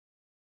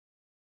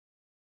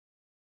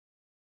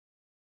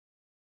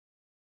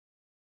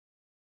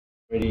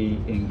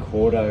already in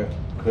Corto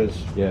because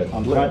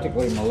I'm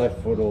practically my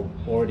left foot will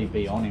already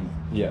be on him.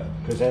 Yeah.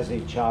 Because as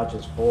he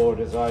charges forward,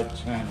 as I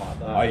turn like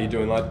that. Are you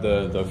doing like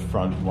the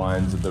front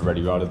lines of the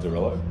Ready Rider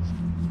Dorillo?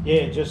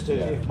 Yeah, just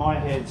if my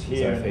head's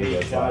here and he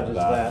charges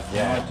like that,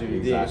 and I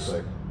do this,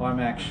 I'm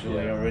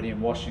actually already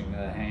washing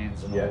the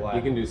hands and all that.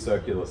 You can do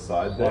circular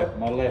side there,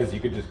 my left, because you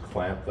could just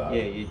clamp that,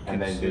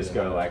 and then just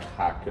go like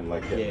hack and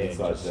like get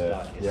inside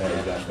there. Yeah,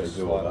 exactly.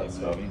 Do all that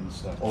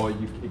stuff. Or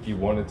if you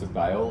wanted to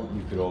bail,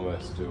 you could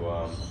almost do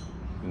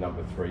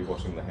number 3,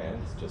 washing the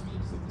hands, just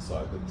because of the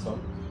side that it's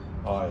on.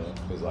 Oh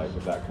yeah. Because like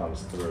if that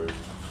comes through,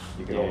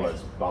 you can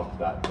almost bump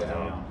that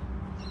down.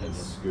 And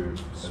scoop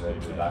and then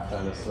do that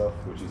kind of stuff,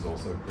 which is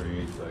also pretty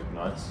like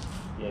nice.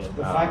 Yeah,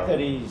 the fact that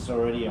he's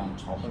already on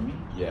top of me,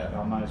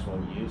 I might as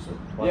well use it.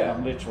 Like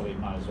I'm literally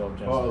might as well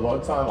just a lot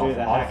of time do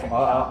the hack and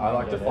I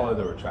like to follow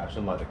the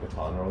retraction like the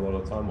katana a lot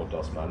of the time, or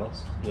dos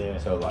manos. Yeah.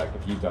 So like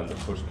if you've done the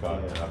push cut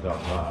and I've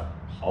done that,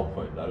 I'll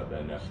point that at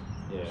their neck.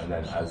 Yeah. And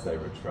then as they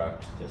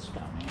retract, just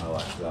come in. I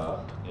like that.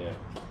 Yeah.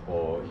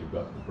 Or you've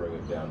got to bring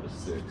it down to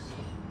 6.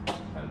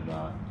 And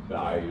but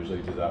I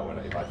usually do that when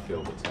if I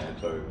feel the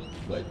tanto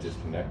like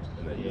disconnect,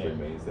 and that usually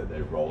means that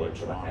they roll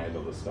into the hand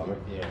or the stomach.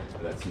 Yeah.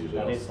 And that's usually.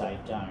 But if they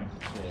don't,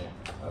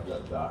 I've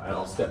got that, and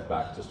I'll step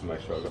back just to make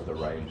sure I've got the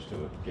range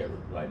to get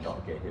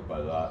not get hit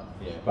by that.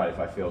 Yeah. But if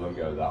I feel them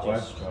go that way,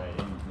 straight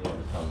in.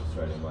 Come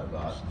straight in like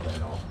that,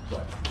 then I'll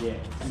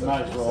you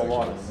might as well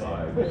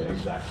lie there. Yeah,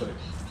 exactly.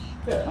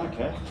 Yeah.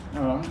 Okay.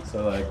 All right.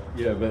 So like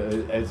but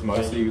it's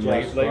mostly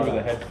lead with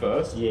the head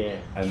first. Yeah.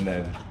 And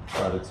then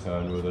try to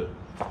turn with it.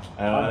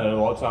 And a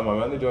lot of time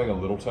I'm only doing a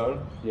little turn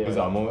because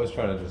I'm always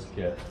trying to just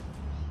get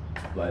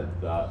like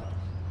that.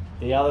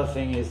 The other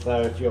thing is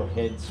though, if your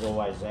head's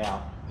always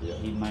out,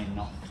 he may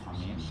not come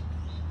in.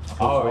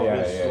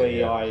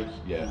 Obviously, I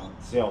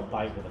it's the old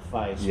bait with the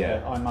face. Yeah.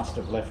 But I must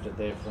have left it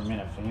there for a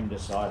minute for him to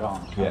decide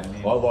on.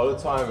 In. Well, a lot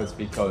of time it's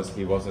because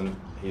he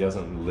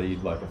doesn't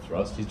lead like a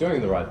thrust. He's doing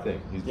the right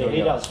thing. He's doing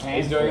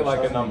he's doing it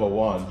like a number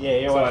 1.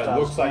 Yeah, so it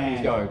looks like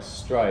he's going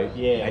straight.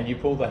 Yeah. And you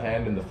pull the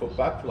hand and the foot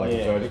back like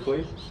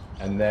vertically,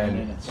 and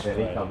then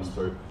he comes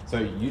through. So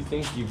you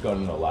think you've got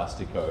an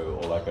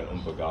elastico or like an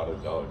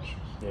pulgada dodge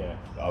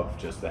of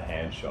just the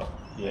hand shot.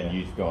 And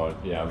you've gone,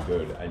 I'm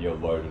good, and you're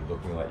loaded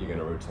looking like you're going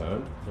to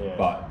return,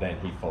 but then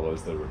he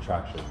follows the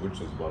retraction, which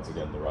is once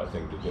again the right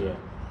thing to do.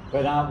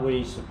 But aren't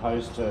we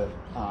supposed to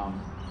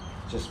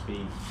just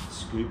be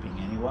scooping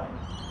anyway?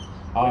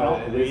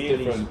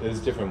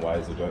 There's different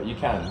ways of doing it. You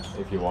can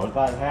if you want,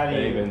 but how do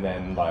you even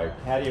then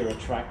how do you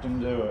retract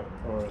and do it,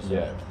 or is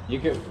it? You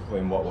can.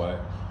 In what way?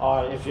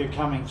 If you're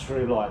coming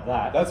through like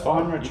that, that's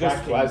fine. I'm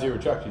retracting. As you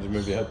retract, you just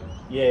move your head.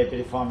 Yeah, but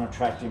if I'm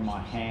retracting my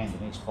hand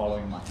and he's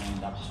following my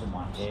hand up to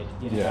my head,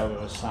 you know how we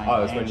were saying.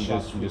 That's when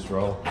you just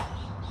roll.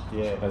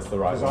 Yeah, that's the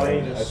right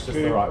way. That's just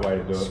the right way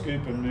to do it.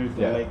 Scoop and move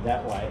the leg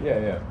that way.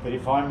 Yeah. But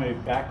if I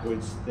move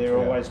backwards, they're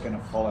always going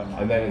to follow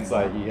my. And then it's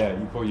like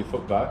you pull your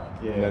foot back,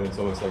 and then it's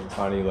almost like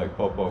tiny like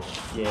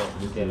pop-off. Yeah,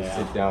 you get out.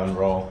 Sit down,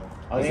 roll.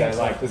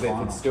 Because if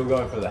it's still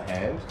going for the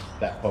hand,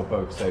 that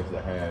pop-off saves the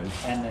hand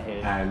and the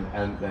head,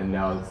 and then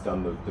now it's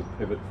done the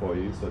pivot for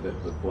you, so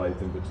that the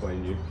blade's in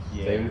between you.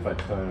 So even if I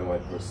turn and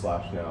went for a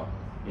slash now,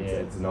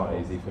 it's not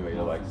easy for me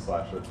to like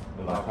slash it,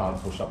 and I can't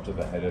push up to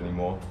the head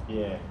anymore.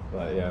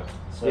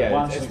 So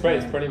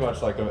it's pretty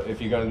much like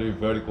if you're going to do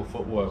vertical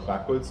footwork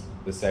backwards,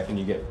 the second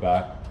you get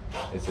back,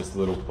 it's just a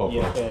little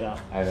pop-up,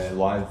 and it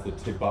lines the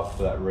tip up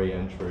for that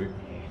re-entry.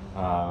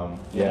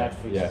 That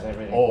fixes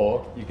everything.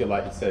 Or you could,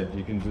 like you said,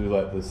 you can do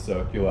like the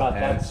circular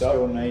hand stuff,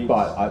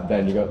 but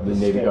then you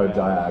need to go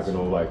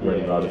diagonal, like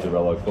Ready Rider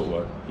Dorillo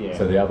footwork.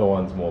 So the other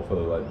one's more for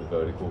the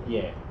vertical.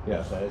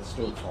 So it's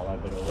still follow,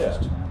 but always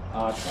turn.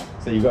 Okay.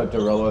 So you got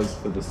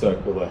Dorillos for the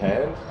circular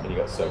hand, and you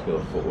got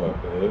circular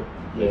footwork there.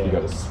 If you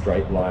got a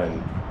straight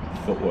line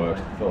footwork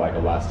for like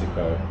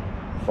elastico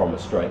from a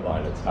straight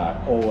line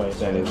attack, always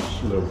then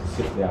it's a little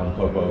sit down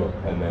popo,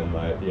 and then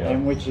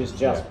and which is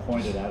just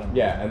pointed at him.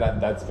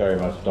 And that's very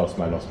much dos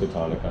manos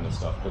katana kind of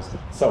stuff, because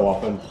so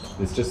often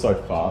it's just so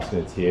fast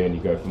and it's here, and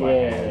you go for my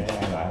hand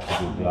and I have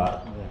to do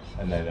that,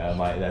 and then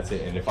that's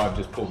it. And if I've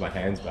just pulled my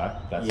hands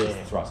back, that's just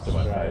thrust to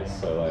my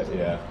face. So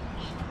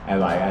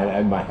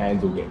and my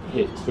hands will get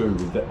hit too,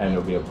 and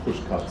it'll be a push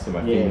cut, so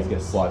my fingers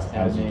get sliced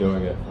as you're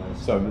doing it.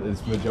 So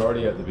its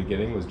majority at the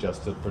beginning was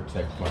just to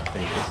protect my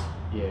fingers.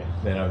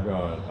 Then I'm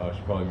going, I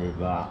should probably move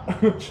that.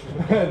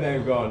 And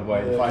then I'm going,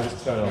 wait, if I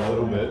just turn a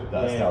little bit,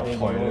 that's how I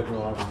point it.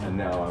 And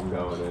now I'm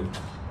going in.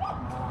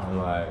 I'm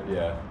like,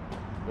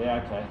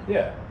 okay.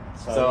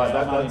 So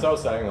that's what I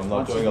was saying, I'm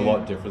not doing a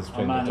lot of difference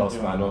between the dos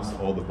manos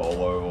or the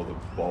bolo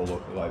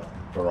like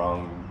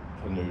Barung,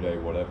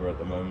 Canude, whatever at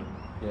the moment.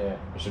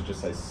 I should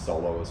just say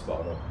Solo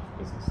Espada,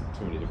 because there's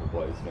too many different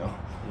blades now.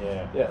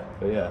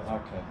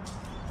 Okay.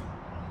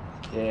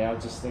 I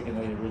was just thinking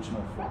the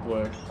original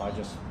footwork, I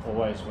just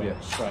always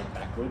went straight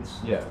backwards.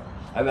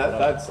 And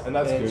that's good.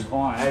 It's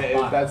fine.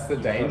 And that's the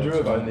danger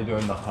of only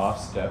doing the half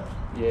step,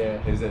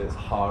 is that it's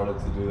harder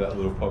to do that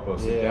little pop-up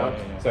sit down.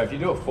 So if you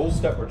do a full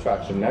step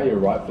retraction, now your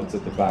right foot's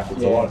at the back.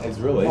 It's a lot. It's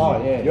really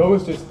easy. You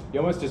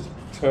almost just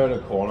turn a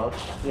corner.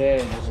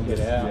 And just get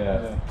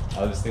out.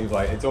 I just think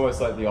like it's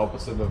almost like the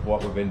opposite of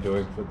what we've been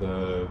doing for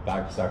the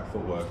back stack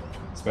footwork,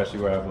 especially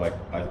where I've like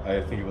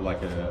I think of it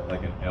like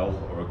an L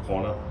or a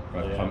corner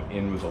where I come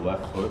in with the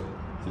left foot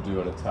to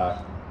do an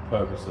attack,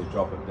 purposely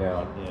drop it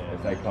down.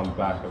 If they come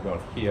back, I've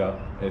gone here.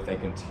 And if they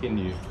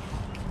continue,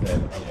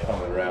 then I'm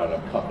coming around.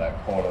 I've cut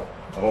that corner.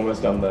 I've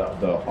almost done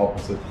the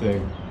opposite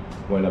thing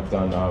when I've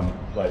done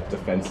like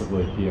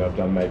defensively here. I've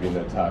done maybe an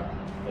attack,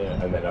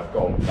 and then I've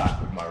gone back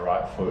with my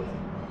right foot,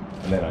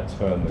 and then I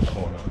turn the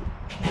corner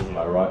with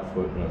my right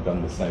foot, and I've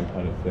done the same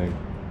kind of thing,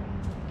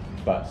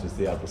 but it's just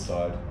the other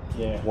side.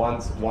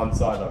 One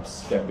side I'm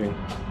stepping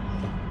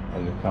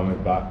and then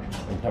coming back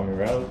and coming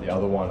around. The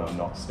other one I'm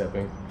not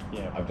stepping.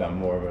 I've done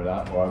more of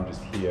that, or I'm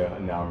just here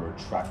and now I'm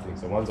retracting.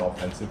 So one's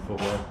offensive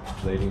footwork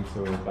leading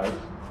to a bait,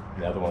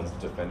 and the other one's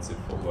defensive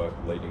footwork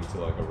leading to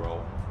like a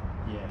roll.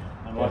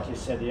 And like you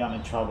said, the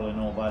only trouble in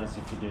all that is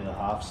if you do the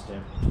half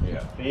step.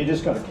 But you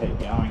just got to keep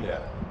going.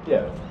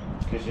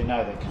 Because you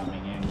know they're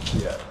coming in.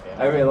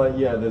 I mean, like,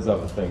 there's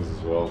other things as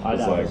well. I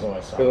know, like,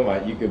 because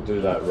like you could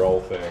do that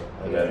roll thing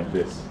and then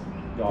this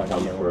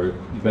come through,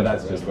 but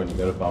that's just when you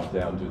got to bump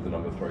down, do the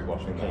number 3,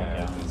 washing the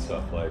hands and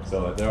stuff like.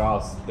 So like, there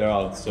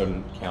are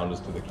certain counters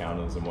to the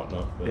counters and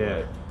whatnot. But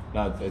like,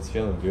 no, it's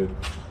feeling good.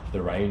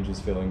 The range is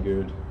feeling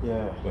good.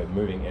 We're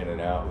moving in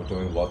and out. We're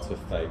doing lots of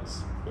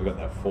fakes. We've got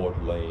that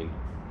forward lean.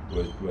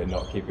 We're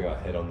not keeping our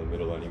head on the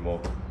middle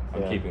anymore.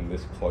 I'm keeping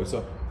this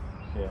closer.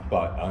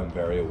 But I'm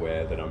very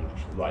aware that I'm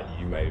like,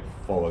 you may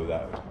follow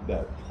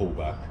that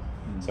pullback.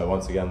 So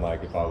once again,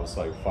 like if I was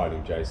like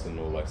fighting Jason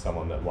or like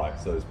someone that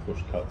likes those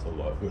push cuts a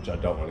lot, which I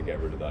don't want to get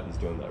rid of that, he's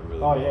doing that really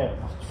well.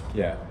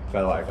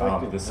 But like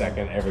the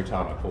second, every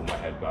time I pull my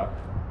head back,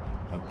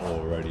 I'm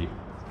already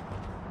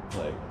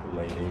like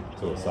leaning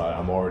to a side.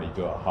 I'm already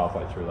doing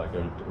halfway through like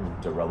a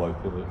Dorello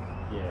pivot.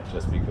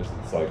 Just because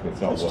it's like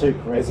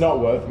it's not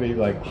worth me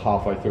like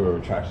halfway through a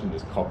retraction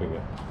just copying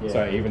it.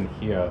 So even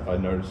here, if I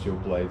notice your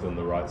blades on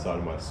the right side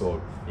of my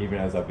sword, even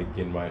as I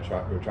begin my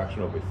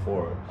retraction or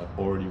before it, I've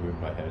already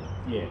moved my head.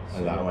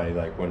 And that way,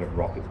 like when it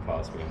rockets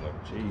past me, I'm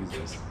like,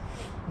 Jesus.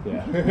 I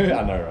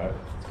know, right?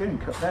 It's getting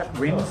that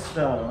wind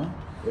started.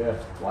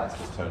 Lights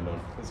just turned on.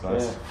 It's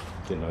nice.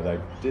 Didn't know they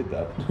did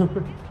that.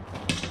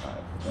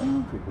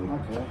 Quickly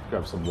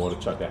grab some water,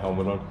 chuck the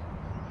helmet on.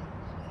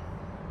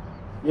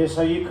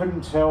 So you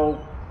couldn't tell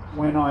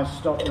when I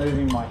stopped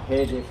moving my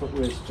head if it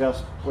was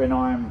just when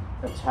I'm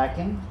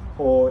attacking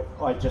or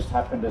I just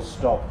happened to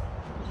stop?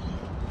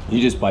 You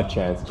just by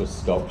chance just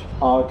stopped.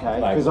 Okay,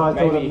 because I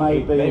thought it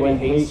may be when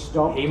he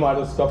stopped. He might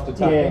have stopped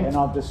attacking. And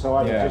I've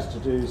decided just to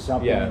do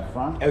something in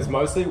front. It's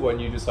mostly when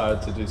you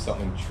decided to do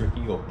something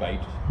tricky or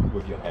bait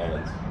with your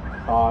hands.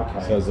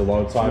 Okay. So there's a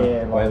lot of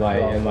time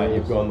when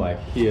you've gone like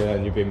here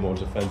and you've been more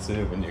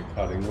defensive and you're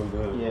cutting with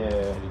it.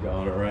 And you're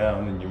going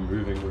around and you're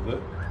moving with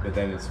it. But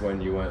then it's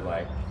when you went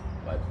like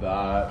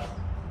that,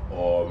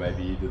 or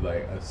maybe you did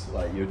like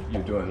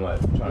you're doing like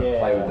trying to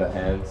play with the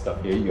hand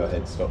stuff here. Your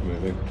head stopped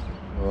moving,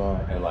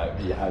 and like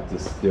you had to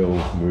still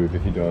move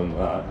if you're doing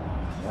that.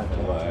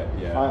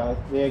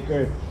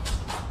 Good.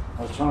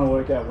 I was trying to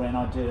work out when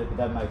I did it, but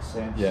that makes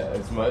sense.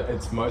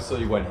 It's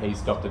mostly when he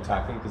stopped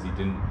attacking because he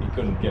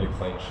couldn't get a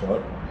clean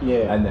shot.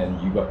 And then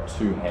you got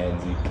too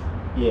handsy.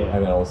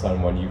 And then all of a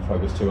sudden when you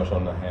focus too much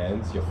on the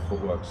hands, your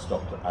footwork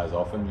stopped as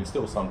often. You're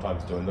still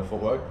sometimes doing the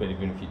footwork, but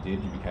even if you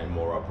did, you became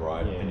more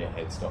upright and your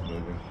head stopped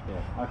moving.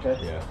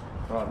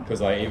 Right.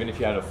 Because like even if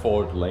you had a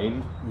forward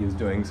lean, he was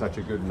doing such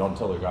a good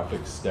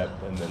non-telegraphic step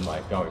and then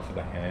like going for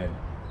the hand.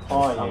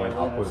 Coming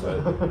up with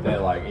it. They're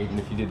like, even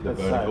if you did the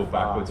vertical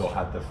backwards or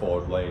had the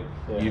forward lean,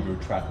 you'd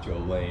retract your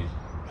lean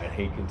and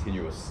he'd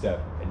continue a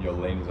step and your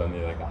lean was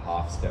only like a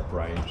half step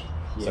range.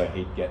 So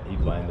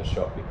he'd land the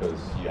shot because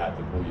you had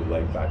to pull your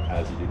leg back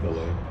as you did the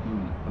lean.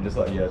 And just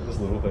like, just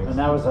little things. And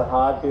that was a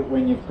hard bit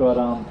when you've got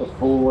the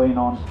full lean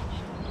on.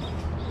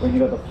 When you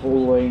got the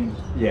full lean,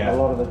 a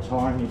lot of the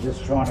time you're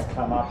just trying to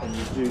come up and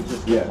you do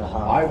just the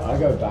half. I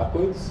go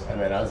backwards and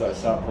then as I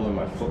start pulling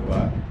my foot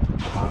back,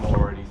 I'm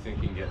already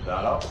thinking get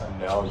that up and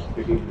now I'm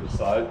picking the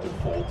side to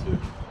fall to.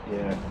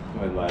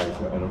 When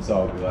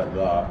I'll be like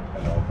that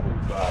and I'll pull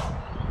back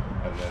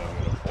and then I'm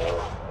going to fall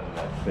and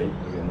that feet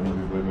are going to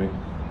move with me.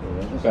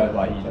 But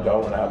like you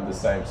don't want to have the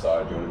same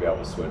side, you want to be able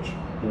to switch.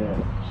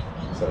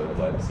 So that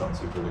like, it's not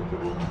too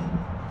predictable.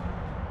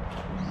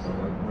 So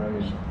like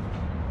rain.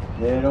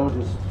 It all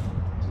just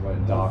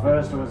went dark.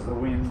 First it was the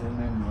wind and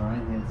then the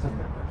rain.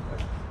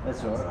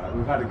 That's all right.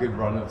 We've had a good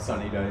run of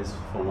sunny days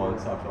for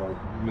once after like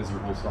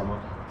miserable summer.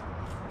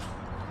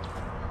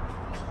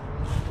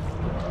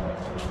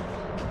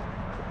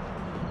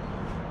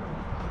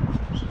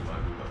 Should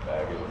might move my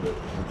bag a little bit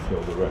and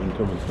feel the rain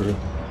coming through.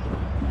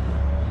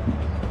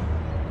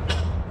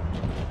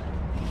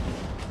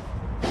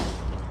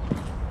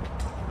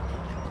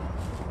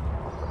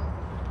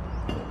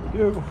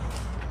 There we go.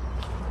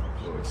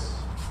 Nice.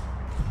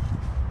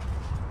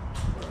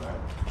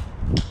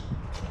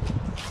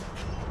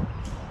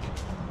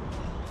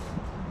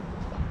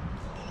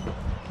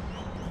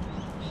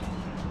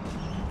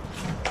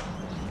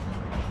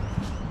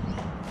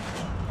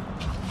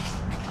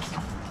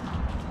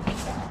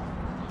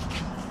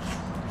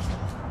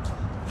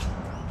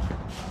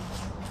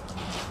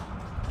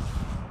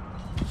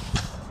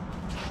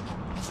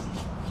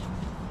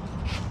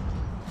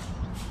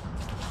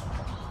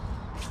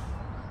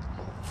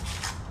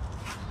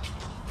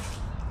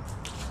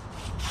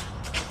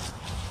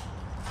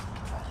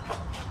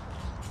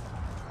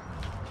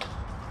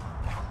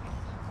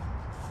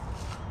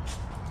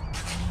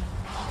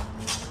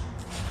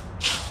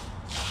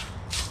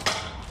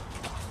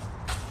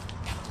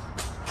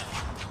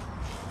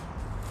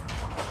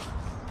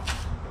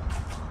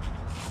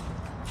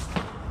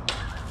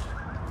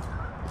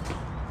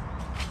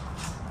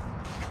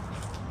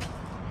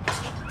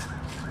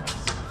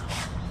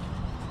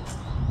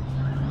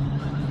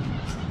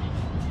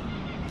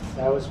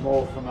 was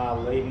more from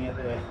leaving it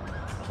there.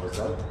 What's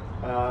that?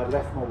 I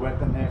left my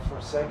weapon there for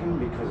a second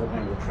because I've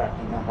been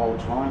retracting the whole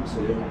time,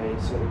 so you know how you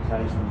sort of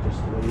occasionally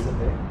just leave it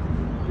there.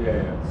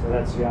 Yeah. So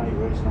that's the only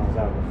reason I was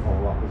able to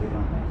follow up with it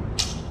on there.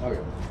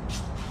 Okay.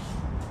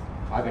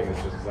 I think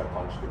it's just because I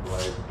punched the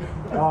blade.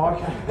 Oh,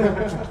 okay.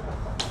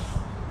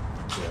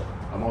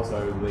 Yeah. I'm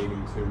also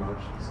leaning too much,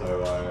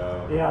 so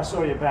I... yeah, I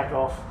saw you back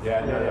off.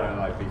 Yeah,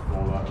 like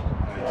before that.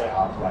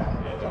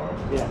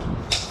 Don't. Yeah.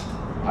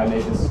 I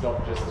need to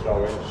stop just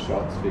throwing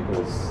shots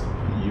because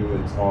you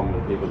and Tom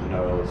and people that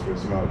know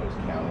Ilustrisimo are just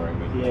countering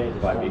me. Yeah.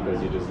 Like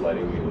because you're just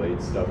letting me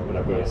lead stuff, but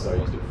I've got so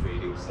used to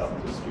feeding stuff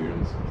to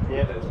students.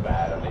 Yeah. That's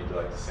bad. I need to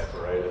like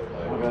separate it.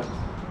 Like, okay.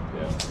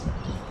 Yeah.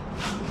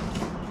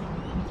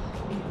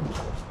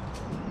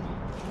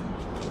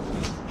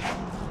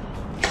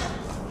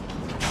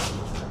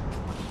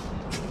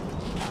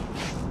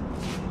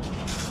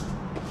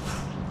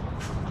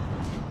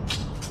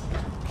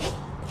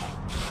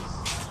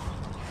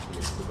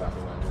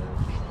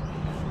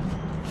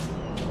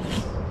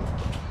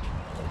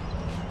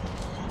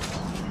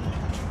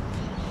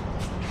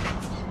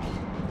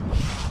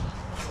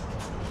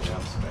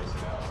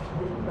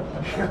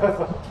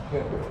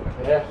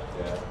 Yeah.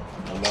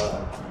 I'm not.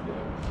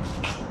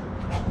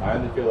 Yeah. I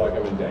only feel like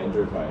I'm in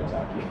danger if I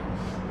attack you.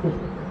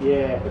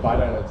 Yeah. If I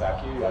don't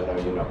attack you, I know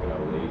you're not going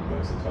to lead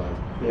most of the time.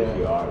 Yeah. If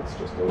you are, it's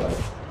just to like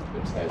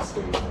test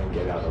and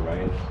get out of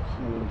range.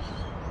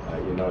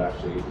 You're not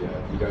actually.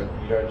 You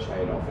don't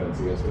chain offense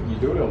against it. You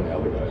do it on the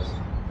other guys.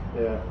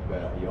 Yeah.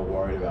 But you're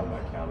worried about my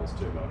counters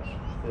too much.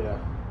 Yeah.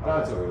 No,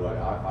 it's all like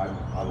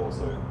I'm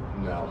also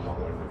now not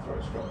wanting to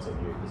throw shots on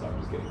you because I'm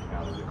just getting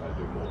countered if I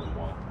do more than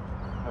one.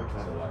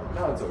 Okay. So like,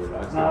 no, it's all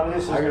right. No,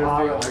 this is I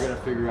gotta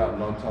figure out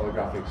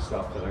non-telegraphic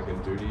stuff that I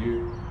can do to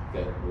you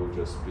that will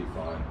just be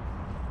fine.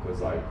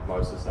 Because like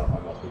most of the stuff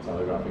I'm not be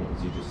telegraphing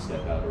because you just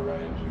step out of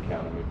range and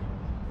counter me,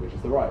 which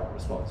is the right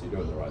response. You're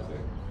doing the right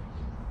thing.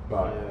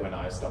 But when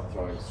I stop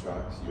throwing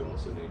strikes, you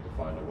also need to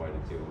find a way to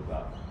deal with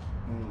that.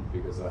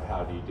 Because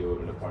how do you deal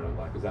with an opponent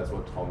like? Because that's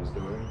what Tom's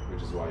doing,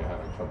 which is why you're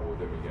having trouble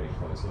with him and getting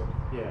closer.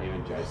 Yeah.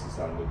 Even Jason's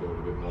starting to do it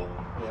a bit more.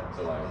 Yeah.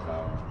 So like,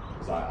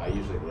 because I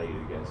usually lead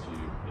against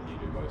you and you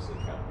do most of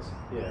the counts.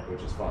 Yeah.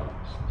 Which is fine.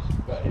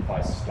 But if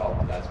I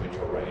stop, that's when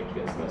your range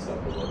gets messed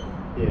up a lot.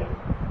 Yeah.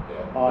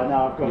 Yeah. Oh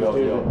no, I've got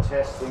to do the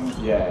testing.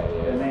 Yeah.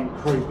 And then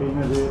creep in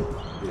a bit.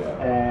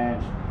 Yeah.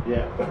 And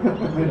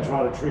and then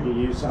try to trigger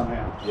you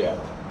somehow. Yeah.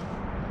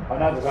 I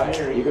know the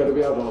theory. You got to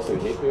be able to also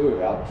hit me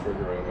without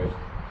triggering me.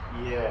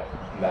 Yeah.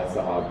 And that's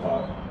the hard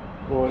part.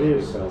 Well, it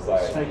is. Because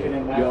like, Sneaking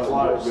in that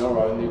close. You're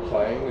only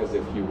playing as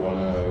if you want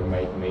to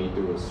make me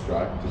do a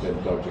strike to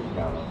then dodge and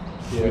counter.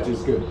 Yeah. Which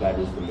is good. That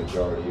is the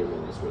majority of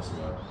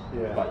Ilustrisimo.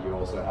 Yeah. But you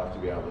also have to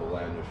be able to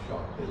land a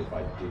shot that if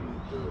I didn't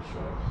do a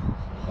shot,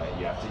 like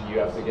you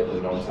have to get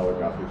the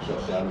non-telegraphic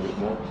shot down a bit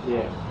more.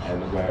 Yeah.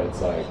 And where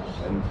it's like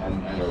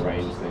and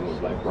arrange thing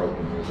with like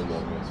broken rhythm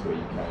movements where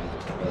you can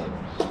just go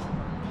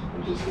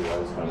and just do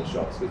those kind of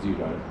shots because you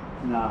don't.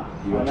 No.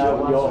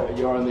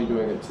 You're only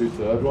doing a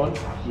 2/3 one,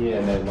 Yeah.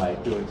 and then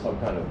like doing some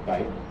kind of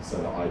bait so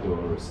that I do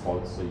a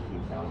response so you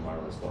can counter my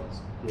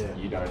response. Yeah.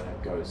 You don't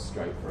go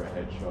straight for a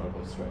headshot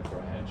or straight for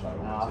a headshot.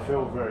 No, I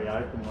feel very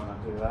open when I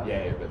do that.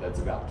 Yeah, but that's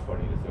about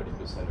 20 to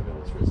 30% of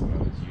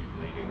Ilustrisimo is you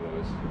leading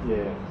those.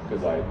 Yeah.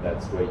 Because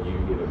that's where you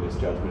get a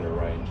misjudgment of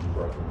range and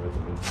broken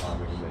rhythm and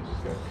timing, and then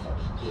just go cut.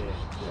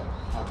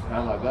 Yeah. Okay. And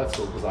I'm like, that's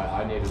cool because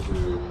I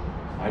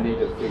need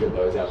to figure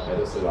those out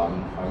better so that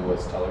I'm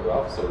less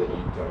telegraphed so that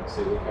you don't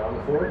see the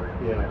counter for it.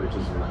 Yeah. Which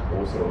is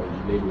also what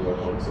you need to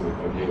work on, so we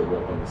both need to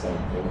work on the same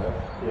thing there.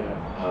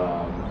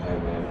 Yeah. And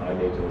then I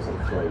need to also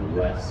throw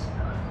less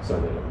so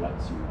that it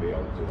lets you be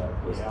able to do that.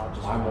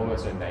 Because I'm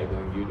almost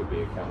enabling you to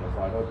be a counter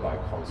fighter by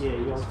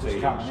constantly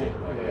feeding shit.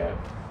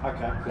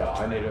 Okay. So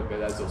I need to, but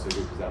that's also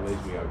good because that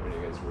leaves me open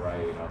against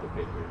Ray and other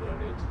people that I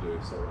need to do.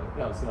 So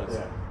no, it's nice.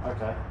 Yeah.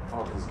 Okay.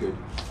 It's good.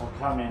 I'll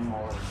come in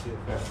more and see if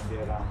I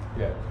can get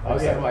Yeah. I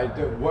was saying, like,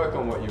 work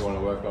on what you want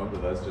to work on,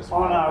 but that's just that's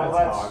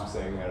how I'm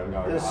seeing it. I'm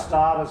going. The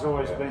start has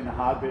always been the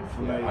hard bit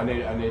for me. I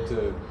need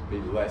to be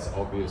less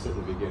obvious at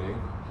the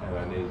beginning, and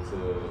I need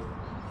to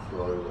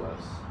throw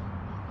less.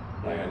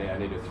 Like I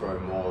need to throw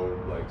more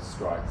like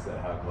strikes that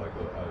have like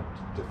a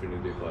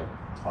definitive like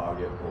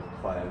target or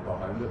plan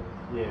behind it.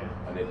 Yeah.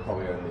 I need to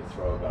probably only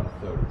throw about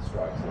 1/3 of the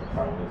strikes that I'm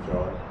currently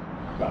throwing,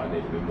 but I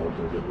need to be more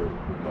deliberate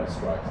with my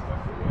strikes and my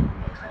footwork and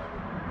my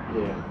timing.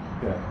 Yeah.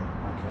 Yeah.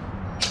 Okay.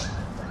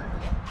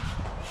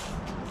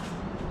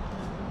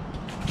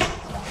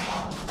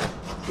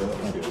 So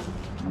that's good.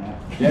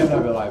 Yeah, no,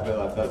 but like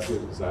that's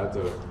good because I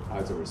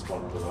had to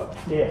respond to that.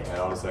 Yeah. And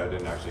honestly, I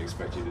didn't actually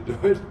expect you to do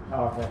it.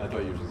 Oh, okay. I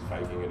thought you were just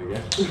faking it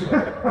again.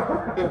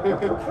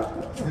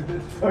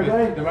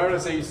 Okay. The moment I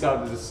see you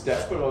started to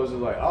step, and I was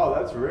just like, oh,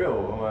 that's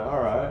real. I'm like,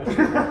 all right.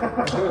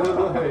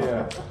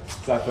 Yeah.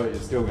 So I thought you're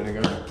still gonna go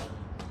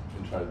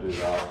and try to do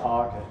that.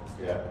 Oh, okay.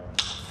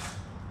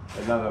 Yeah.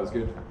 And no, that was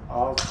good.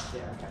 Oh,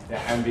 yeah. Okay.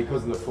 Yeah, and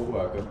because of the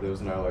footwork, there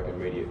was no like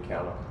immediate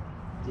counter.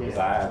 Because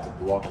I had to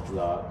block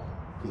that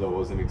because I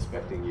wasn't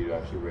expecting you to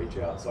actually reach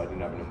out, so I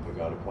didn't have an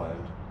pulgada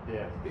planned.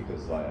 Yeah.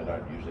 Because like I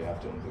don't usually have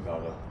to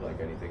pulgada like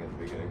anything at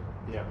the beginning.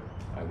 Yeah.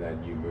 And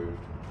then you moved,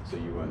 so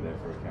you weren't there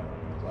for a count,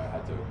 and I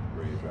had to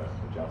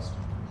adjust.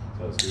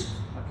 So that's good.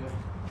 Okay.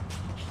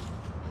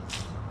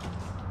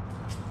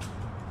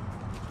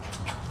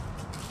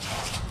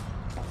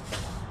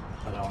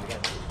 I don't want to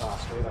get too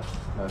fast either.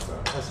 That's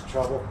right. That's the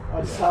trouble.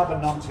 I'd start a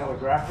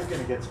non-telegraphic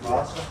and it gets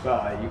faster.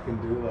 But you can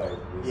do like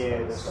this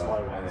kind of the stuff, slow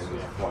and ones, then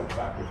just float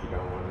back if you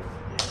don't want it.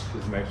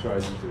 Just make sure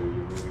as you do, you're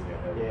moving your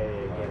head.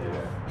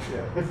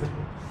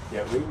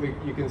 Yeah,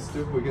 we can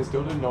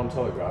still do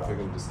non-telegraphic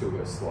and just still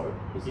go slow,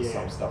 because there's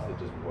some stuff that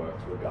just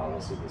works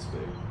regardless of the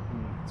speed.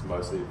 It's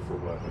mostly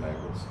footwork and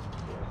angles.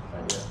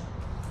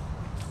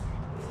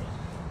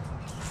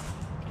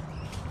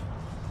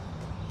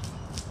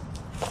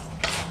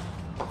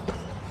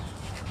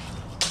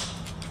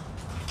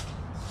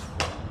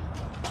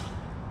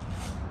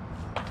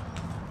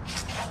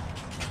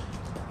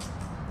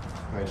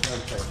 And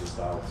don't change your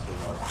style too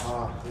much.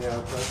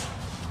 Okay.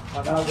 I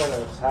know I've got to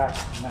attack,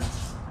 and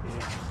that's,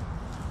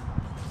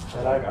 I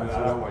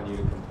don't want you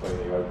to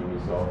completely open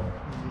yourself.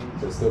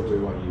 So still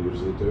do what you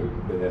usually do,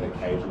 but then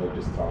occasionally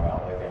just throw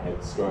out like a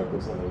head stroke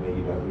or something that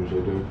you don't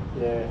usually do.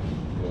 Yeah.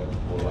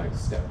 Or like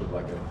step with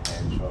like a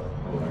hand shot,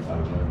 or like I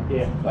don't know.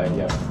 Yeah. Like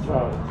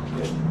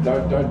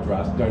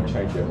don't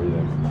change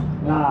everything.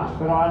 Nah,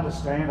 but I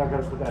understand I've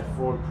got to put that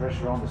forward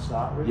pressure on to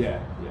start with. Yeah.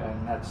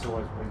 And that's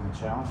always been the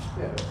challenge.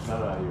 Yeah.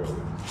 No, you're all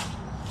good.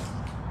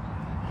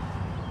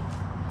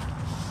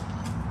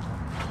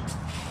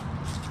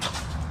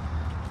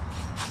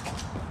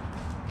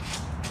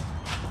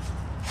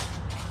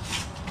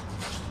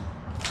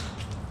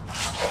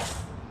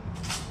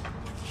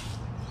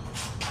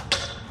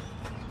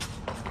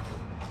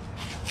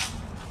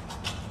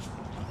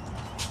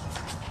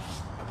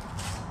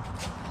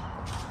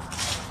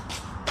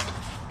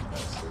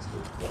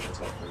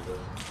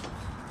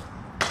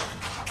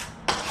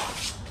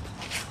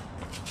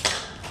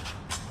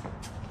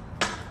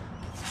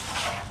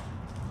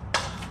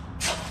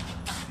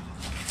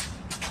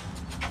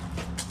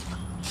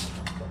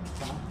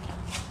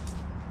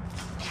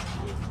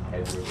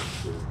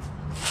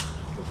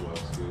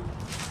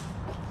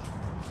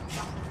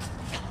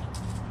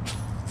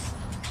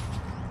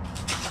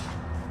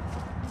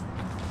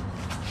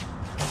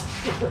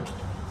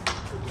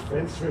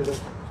 Defense through the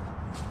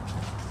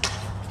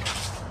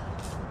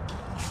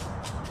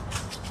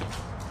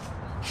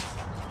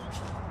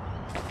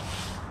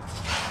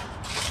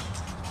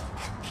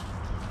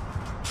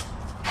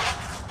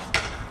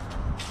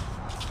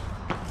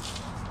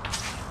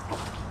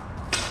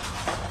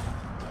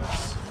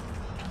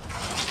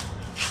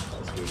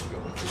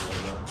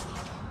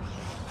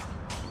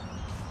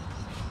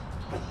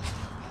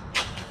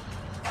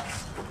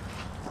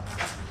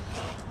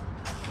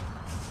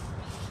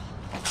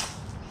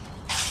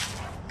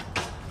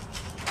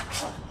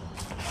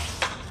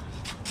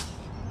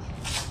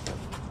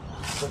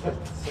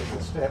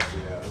second step.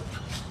 Yeah.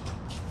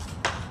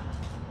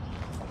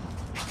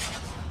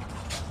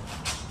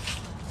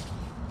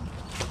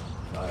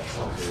 Nice.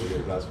 Really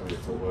good. That's from your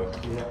footwork.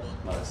 Yeah.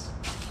 Nice.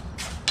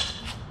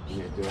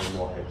 You're doing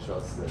more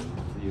headshots than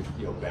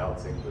you're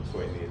bouncing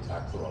between the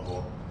attacks a lot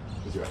more,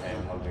 because you're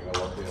hand hunting a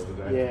lot the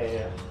other day.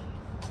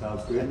 Yeah.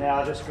 Sounds good. And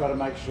now I just got to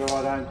make sure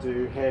I don't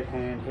do head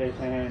hand,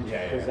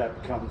 because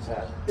that becomes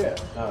that. Yeah.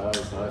 No, that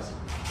was nice.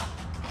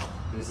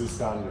 This is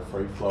starting to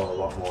free flow a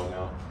lot more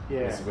now.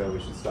 Yeah. This is where we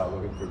should start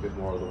looking for a bit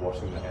more of the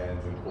washing the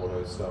hands and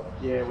Corto stuff.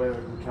 Yeah, where we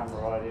can come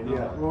right in.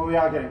 Yeah. Well, we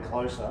are getting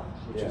closer,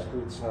 which is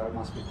good, so it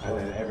must be close.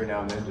 And then every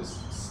now and then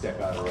just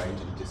step out of range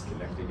and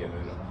disconnect again,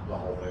 and the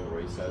whole thing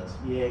resets.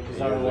 Yeah,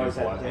 because otherwise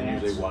that dance.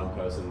 And usually one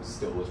person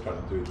still is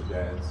trying to do the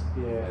dance.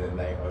 Yeah. And then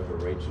they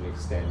overreach and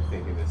extend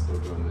thinking they're still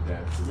doing the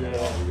dance. And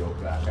then you're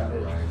back out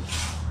of range.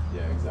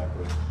 Yeah,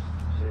 exactly.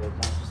 Yeah,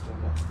 don't just do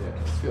that.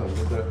 Yeah, it's feeling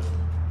good though.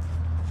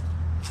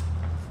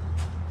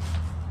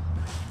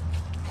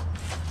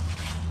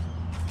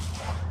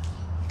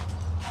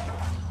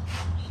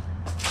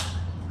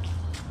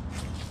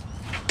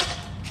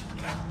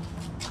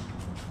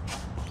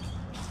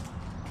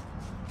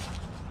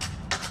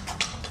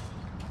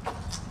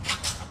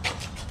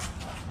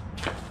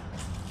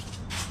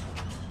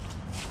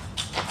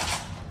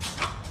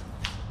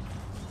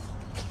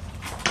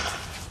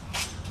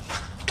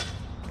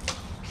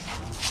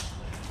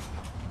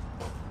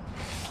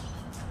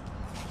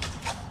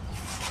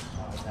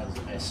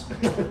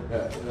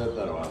 Yeah,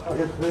 that'll happen. I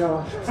can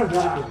feel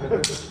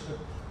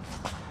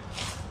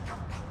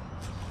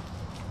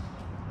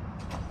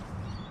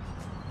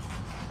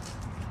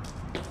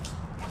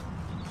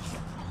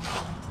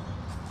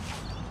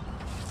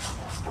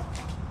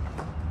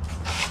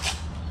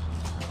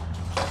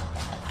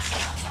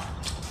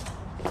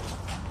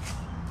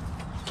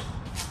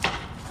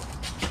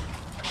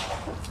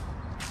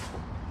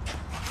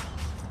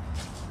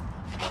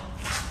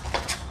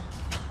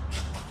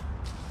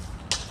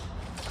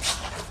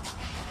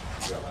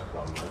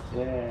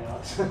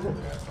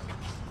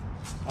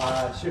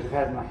I should have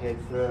had my head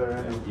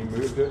further. You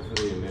moved it for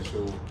the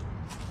initial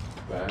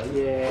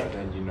expand, but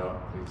then you're not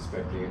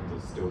expecting it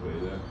to still be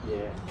there.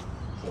 Yeah.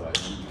 So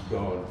like you go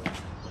on,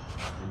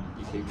 and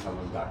you keep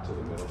coming back to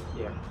the middle.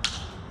 Yeah.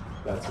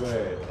 That's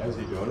where, as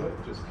you're doing it,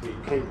 just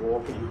keep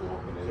walking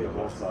in on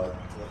that side.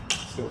 Yeah.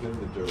 Still in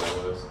the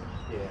Dorellos.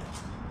 Yeah.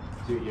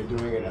 So you're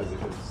doing it as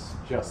if it's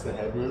just the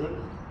head movement.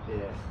 Yeah.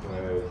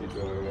 Where if you're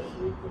doing it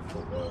with the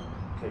footwork.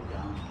 Keep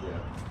going. Yeah.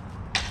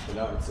 But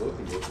no, it's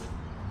looking good.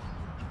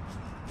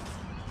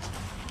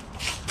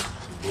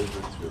 The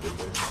movement's really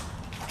good.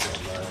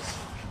 Yeah, nice.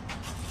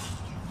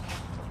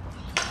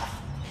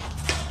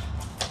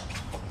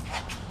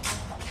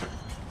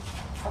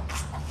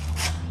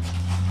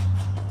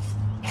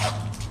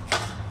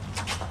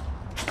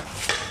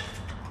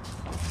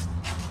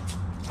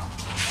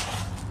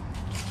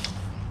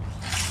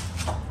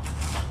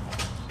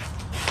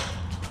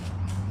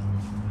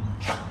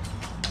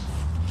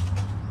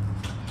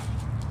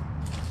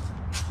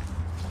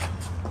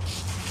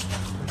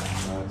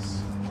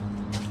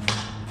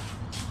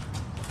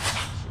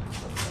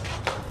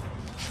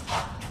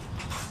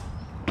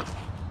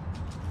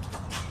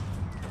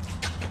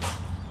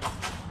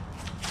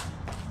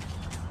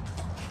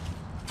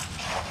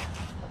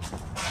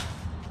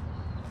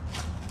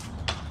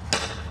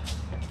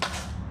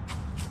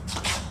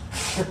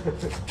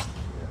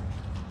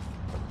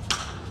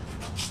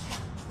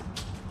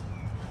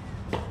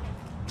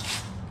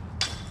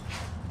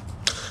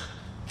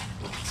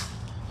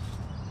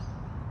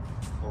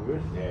 All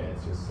good? Yeah,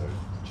 it's just so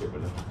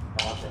chipping it.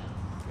 Oh, okay.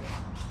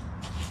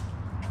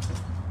 Yeah.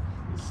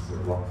 This is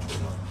a lot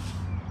thinner.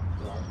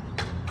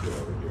 Right. Good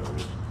over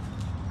here.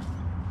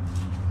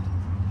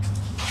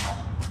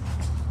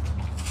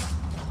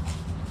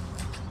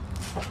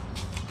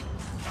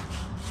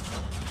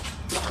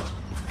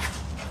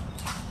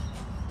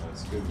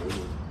 That's good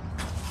movement.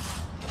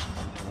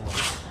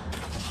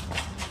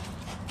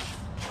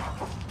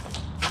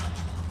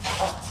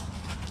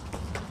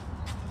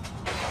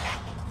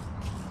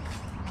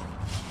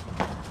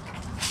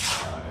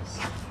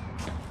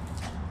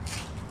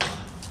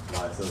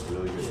 Nice, that's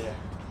really good. Yeah.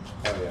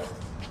 Oh yeah.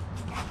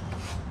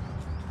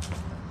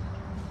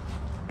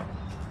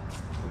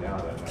 Now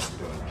I don't know if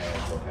you're doing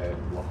hands or head,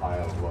 high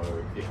or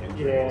low, if you're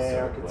entering or Yeah, I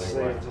circling. can see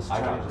it just I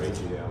can't changing.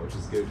 reach you now, which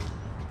is good.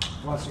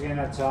 Once again,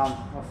 it's I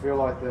feel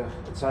like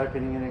it's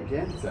opening it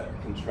again. It's that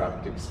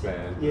contract,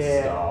 expand,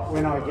 Yeah, staff.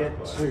 when I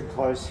get too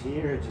close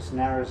here, it just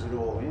narrows it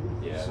all in.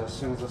 Yeah. So as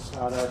soon as I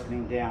start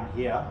opening down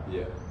here,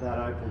 yeah. that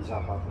opens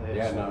up there.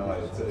 Yeah, so no,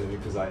 like, it's,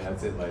 because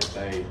that's it.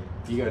 Like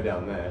you go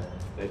down there,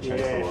 they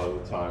chase a lot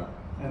of the time.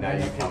 And now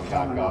then you if come you're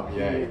back coming up. up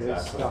Yeah, here,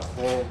 there's exactly. stuff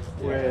there.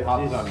 Yeah, Where half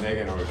the this- time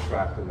they're going to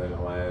retract and then it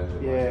lands.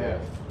 And Yeah,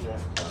 like, yeah.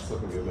 That's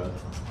looking good, man.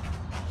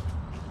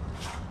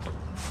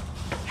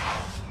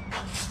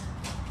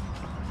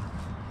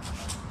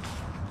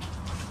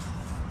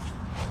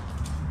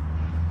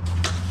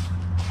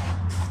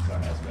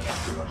 Sorry, that's been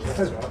up too much.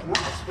 That's right. No,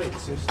 speed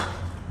system.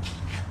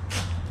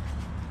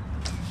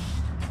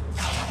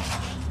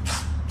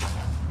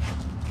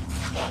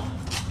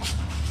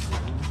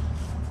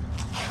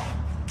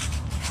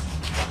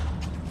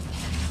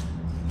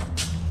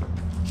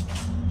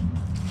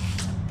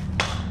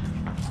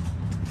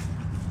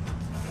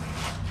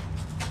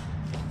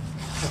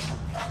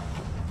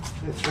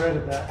 You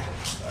threaded that.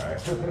 Sorry.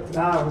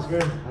 No, it was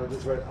good. I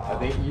just went, I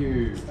think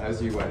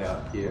as you went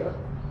out here,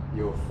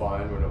 you'll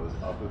find when it was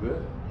up a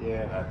bit.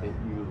 Yeah. I think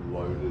you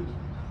loaded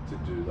to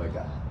do like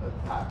a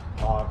pack.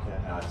 Oh, okay.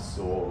 And I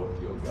saw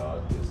your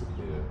guard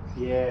disappear.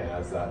 Yeah. And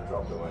as that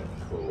dropped, it went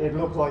cool. It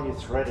looked like you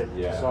threaded,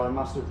 Yeah. so I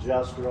must have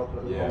just dropped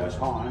it the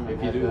wrong time. If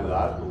and you had do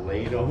that,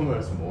 lead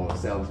almost more.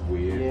 Sounds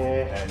weird.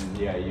 Yeah. And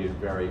yeah, you're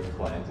very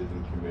planted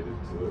and committed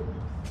to it.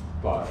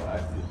 But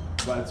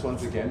it's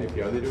once again, if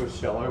you only do a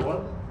shallow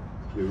one,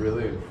 you're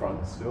really in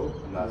front still,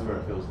 and that's where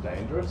it feels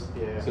dangerous.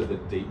 Yeah. So the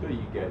deeper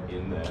you get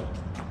in there,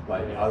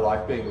 like I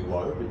like being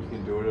low, but you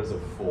can do it as a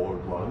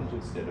forward lunge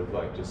instead of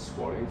like just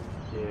squatting.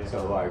 Yeah.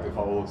 So like if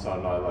all of a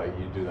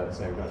sudden you do that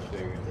same kind of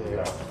thing and you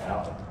go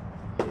out,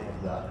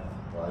 that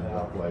lines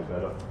up way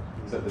better.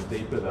 So the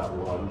deeper that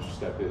lunge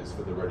step is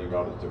for the ready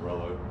rudder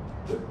Dorello,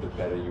 the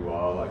better you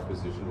are like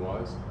position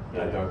wise.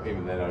 And I don't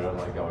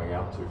like going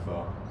out too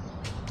far.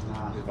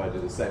 Nah. If I do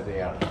the same thing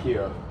out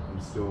here,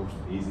 I'm still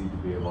easy to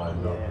be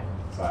aligned up. Yeah.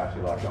 So I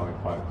actually like going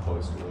quite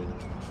close to it.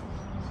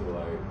 So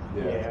like,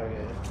 Yeah.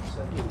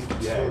 So you can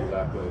yeah, still-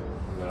 exactly.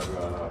 And then I'm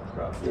going, oh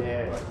crap,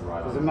 Yeah, like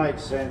right because it on.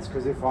 makes sense,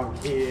 because if I'm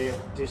here,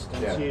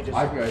 distance, Yeah, you just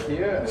I can go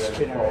here and then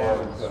spin follow around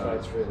and and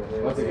turn. straight through the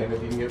head. Once again,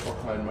 if you can get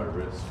behind my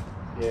wrist,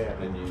 Yeah.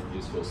 then you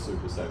just feel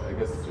super safe. I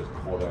guess it's just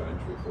Corto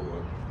entry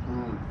forward.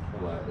 Mm.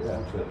 And like,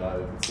 yeah, but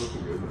no, it's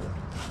looking good, man.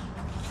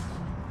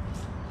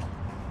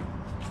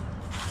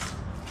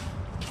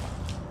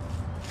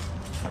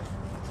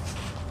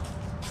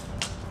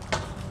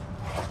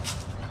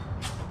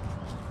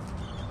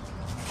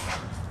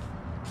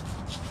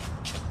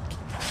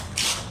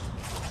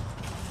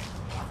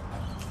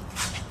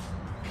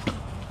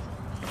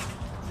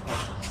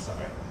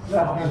 Sorry. No,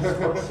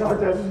 I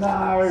didn't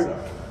know.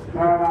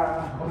 Sorry.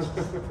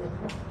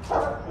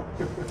 No.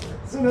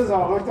 As soon as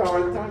I looked, I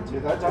went, don't do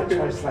that, don't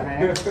chase the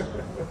hand.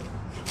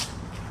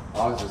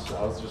 I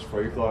was just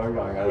free flowing,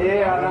 going, I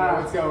know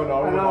what's going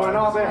on. I know, and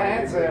all their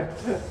hands there.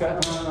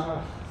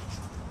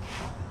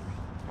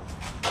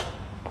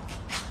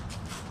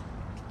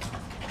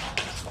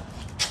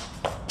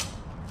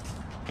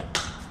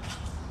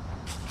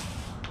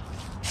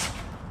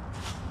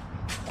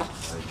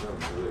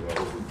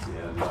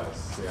 Yeah, nice.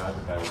 See, I had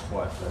to pedal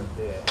twice then.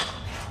 Yeah.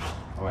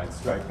 I went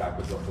straight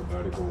backwards off the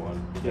vertical one.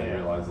 But then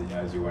realised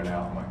that as you went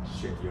out, I'm like,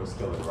 shit, you're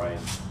still in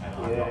range, and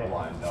I'm not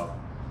lined up.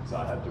 So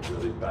I had to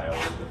really bail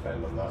and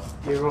defend on that.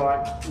 You're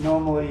right.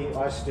 Normally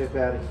I step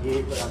out of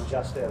here, but I'm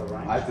just out of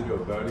range. I had to do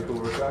a vertical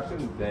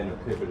retraction, then a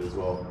pivot as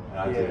well. And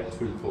I did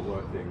 2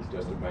 footwork things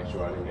just to make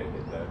sure I didn't get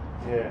hit there.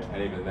 Yeah.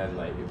 And even then,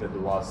 like, if at the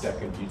last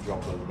second you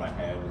dropped onto my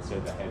hand instead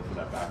of the head for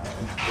that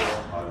backhand,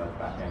 that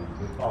backhand.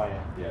 Oh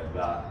yeah. Yeah,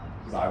 that.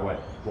 So I went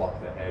block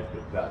the head,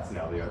 but that's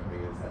now the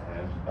opening is the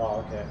hand.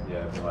 Oh, okay.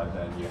 Yeah, but like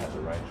then you have the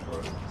range for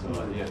it. So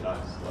like, yeah,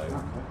 nice. Like,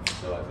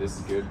 so like this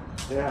is good.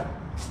 Yeah.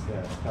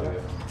 Yeah. Hell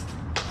yeah.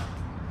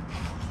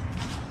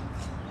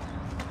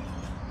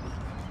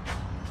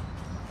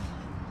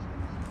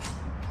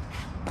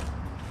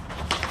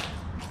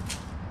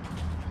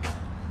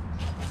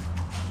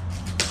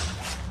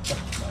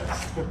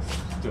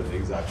 Doing the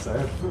exact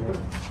same.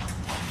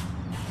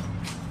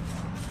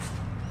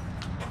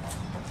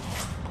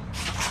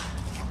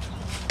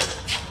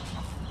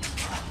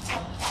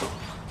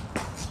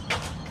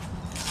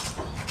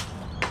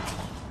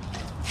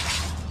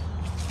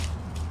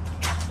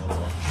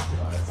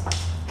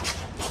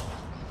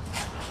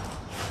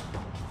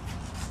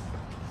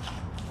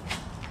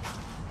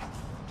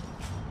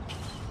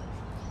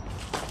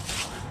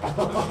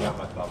 Yeah.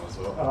 My thumb as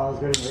well. Oh, I was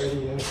getting ready,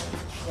 yeah.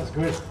 That's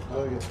good.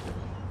 Very good.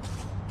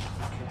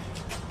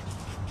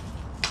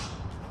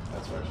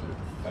 That's where I should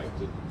have faked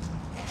it.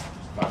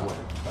 If I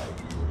went fake,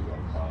 you would have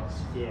gone past.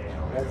 Yeah,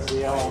 that's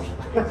the old.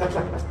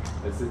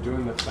 It's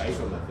doing the fake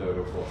on the 3rd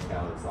or 4th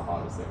count that's the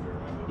hardest thing to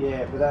remember.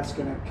 Yeah, but that's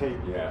going to keep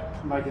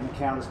making the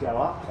counters go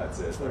up. That's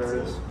it.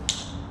 Whereas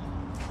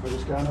we're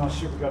just going, oh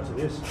shit, we got to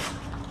this.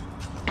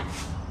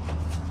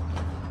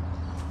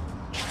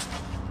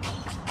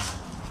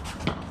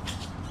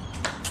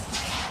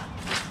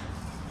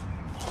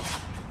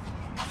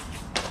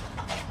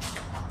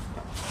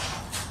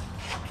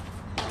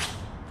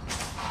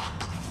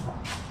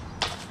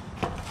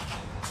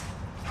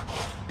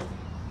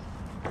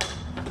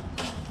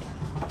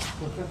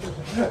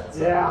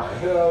 Yeah. I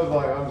was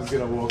like, I'm just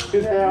going to walk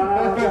in.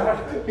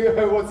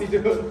 Yeah. What's he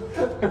doing?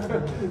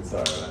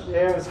 Sorry, man.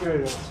 Yeah, it was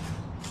good.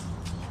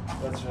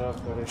 That's what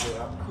I've got to get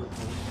up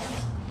quickly.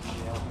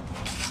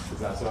 Because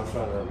that's what I'm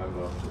trying to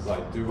remember. It's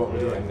like, do what we're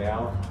doing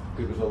now.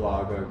 Good with the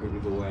Largo, good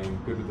with the lean,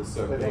 good with the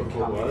circular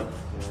footwork.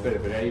 But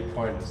if at any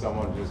point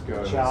someone just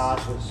goes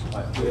charges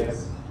like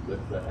this,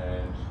 lift the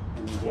hand,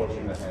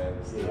 watching the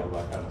hands, all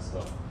that kind of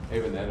stuff.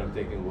 Even then, I'm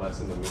thinking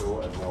less in the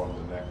middle and more on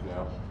the neck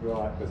now.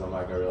 Right. Because I'm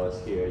like, I realize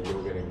here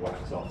you're getting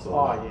wax off. So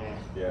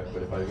yeah,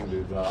 but if I can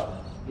do that,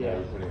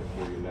 you're putting it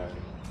through your neck.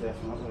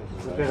 Definitely.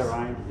 It's a better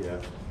aim.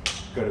 Yeah.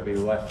 Got to be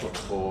left foot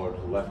forward,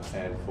 left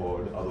hand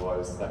forward.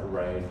 Otherwise, that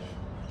range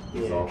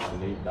is off. I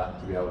need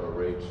that to be able to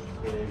reach.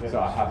 Yeah, so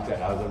I have to,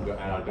 as I'm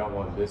and I don't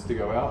want this to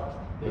go out.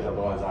 Because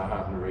otherwise, I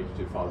happen to reach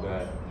too far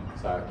there.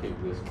 So I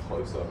keep this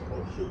closer,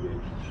 or should be,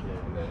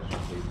 and then it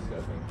should keep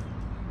stepping.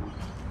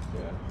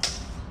 Yeah.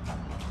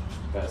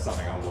 That's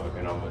something I'm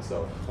working on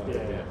myself.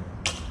 Yeah.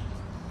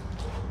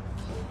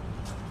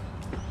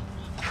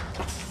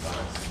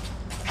 Nice.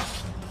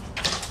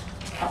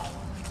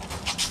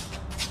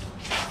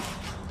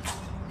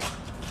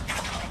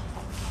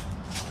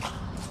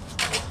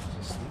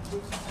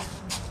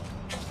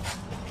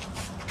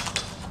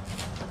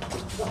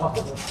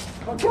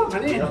 I'm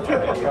coming in. I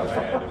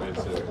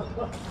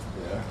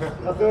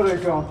thought it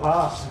had gone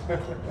past.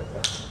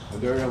 I'm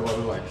doing a lot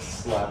of like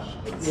slash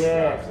and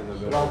snaps in the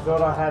middle. But I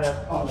thought I had it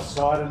on the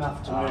side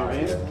enough to move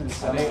in.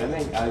 Yeah. I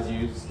think as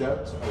you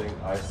stepped, I think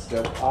I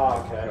stepped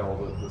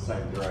held it the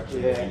same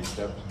direction as you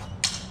stepped.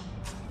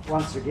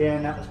 Once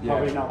again, that was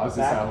probably not I was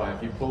the back. like,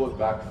 if you pull it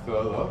back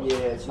further,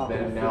 it's not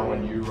then now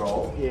when you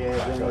roll,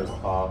 that goes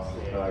past.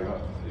 Yeah. But I got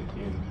it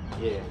in.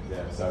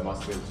 Yeah, so it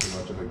must have been too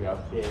much of a gap.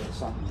 Yeah,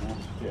 something there.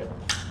 Yeah.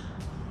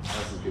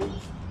 That's good.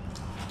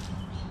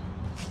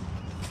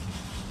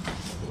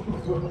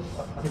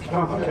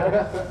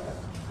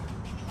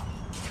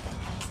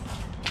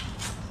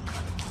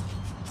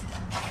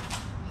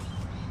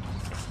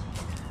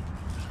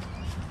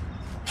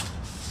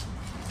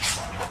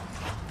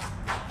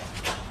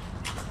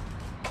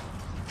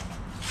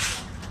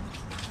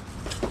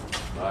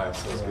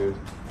 Nice, that's good.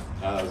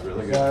 That was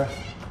really good.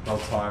 Well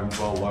timed,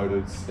 well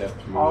loaded,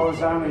 stepped. I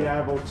was only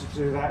able to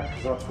do that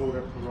because I pulled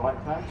it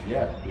right back.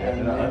 Yeah.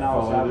 And then I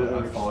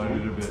followed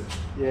it a bit.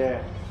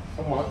 Yeah.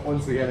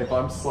 Once again, if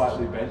I'm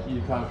slightly bent,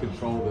 you can't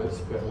control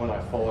this, but when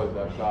I followed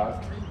that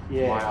back,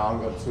 my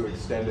arm got too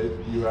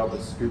extended, you were able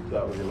to scoop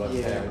that with your left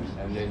hand,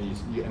 and then you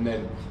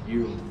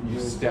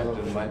stepped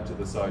and went to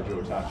the side you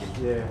were attacking.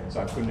 Yeah.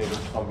 So I couldn't even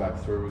come back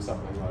through or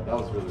something like that. That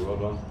was really well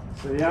done.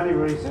 So the only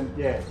reason,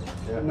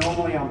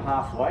 normally I'm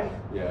halfway.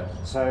 Yeah.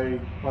 So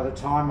by the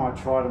time I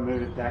try to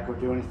move it back or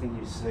do anything,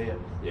 you see it.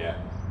 Yeah.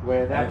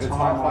 Where that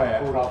time I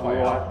pulled it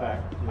right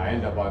back. I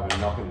end up either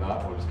knocking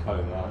that or just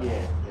cutting that.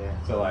 Yeah.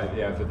 So like,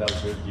 but that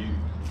was good.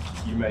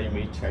 You made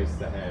me chase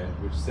the hand,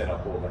 which set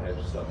up all the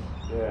head stuff.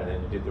 Yeah. And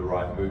then you did the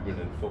right movement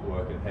and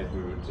footwork and head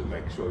movement to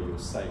make sure you were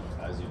safe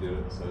as you did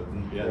it. So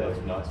that was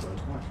a nice one.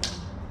 Okay.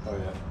 Oh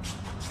yeah.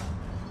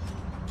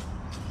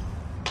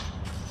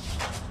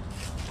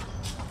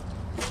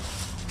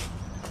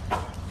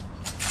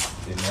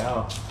 See,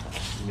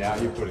 now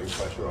you're putting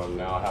pressure on.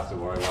 Now I have to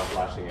worry about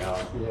lashing out.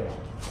 Yeah.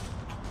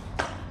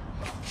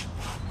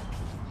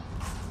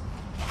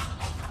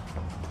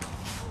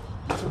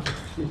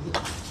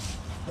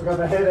 I got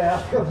the head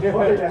out, got the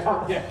body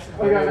out. Yeah.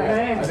 I got the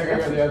hand. I think I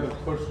got the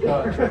push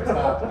cut, the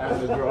tap,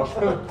 and the drop.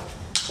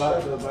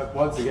 But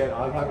once again,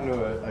 I'm having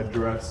to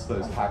address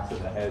those hacks at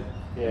the head.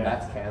 Yeah. And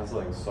that's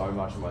cancelling so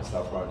much of my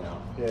stuff right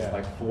now. Yeah.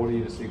 Like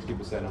 40 to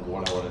 60% of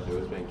what I want to do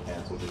is being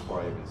cancelled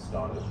before I even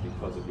started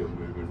because of your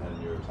movement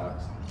and your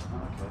attacks.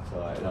 Okay. So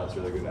that's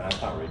really good. And I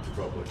can't reach you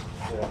properly.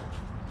 Yeah.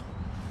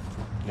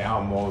 Now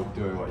I'm more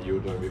doing what you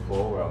were doing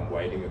before, where I'm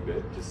waiting a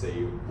bit to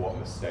see what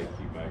mistake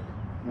you make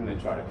and then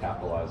try to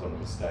capitalize on the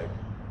mistake.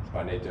 So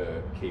I need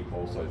to keep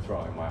also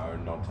throwing my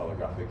own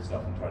non-telegraphic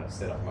stuff and trying to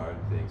set up my own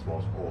things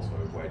whilst also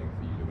waiting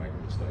for you to make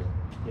a mistake.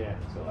 Yeah.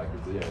 So like,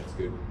 it's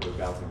good. We're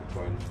bouncing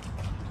between.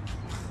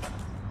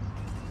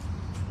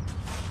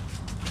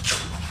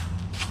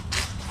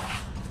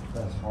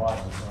 That's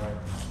high, right?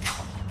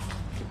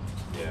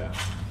 Yeah.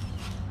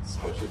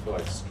 Especially for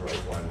like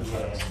straight line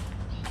attacks.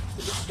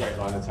 The straight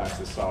line attacks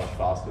are so much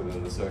faster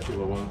than the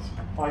circular ones.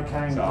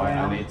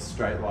 I need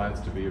straight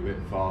lines to be a bit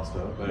faster,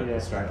 but the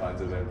straight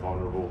lines are then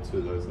vulnerable to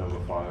those number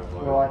 5.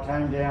 Like, well, I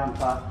came down,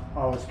 but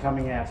I was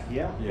coming out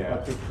here. Yeah.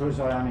 But because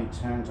I only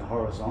turned to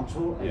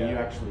horizontal and you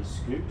actually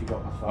scooped, you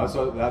got my thumb.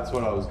 So that's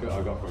what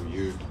I got from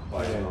you,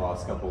 like in the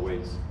last couple of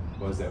weeks,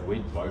 was that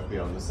we'd both be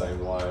on the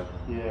same line.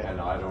 Yeah. And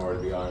I'd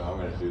already be going, I'm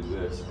going to do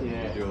this. And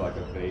you do like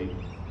a V,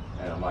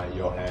 and I'm like,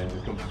 your hand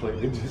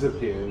completely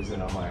disappears,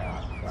 and I'm like,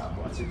 ah, crap.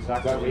 That's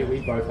exactly. So we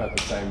both have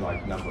the same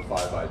like number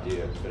 5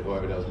 idea, but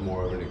whoever does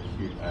more of an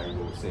acute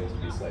angle seems to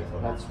be safer.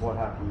 That's what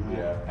happened.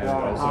 Yeah, and it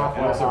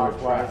also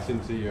retracts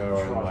into your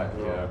own like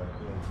yeah.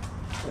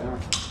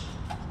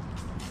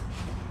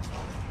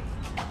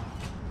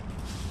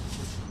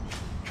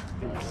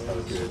 That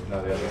was good.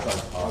 No, the other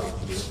side's harder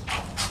to do.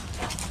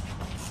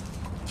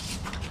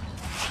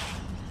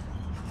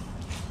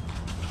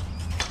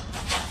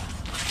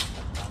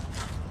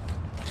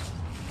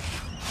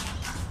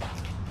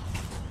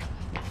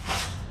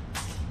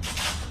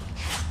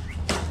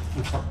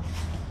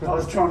 I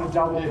was trying to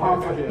double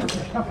pump it.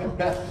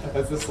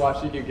 That's the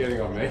slash you keep getting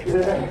on me.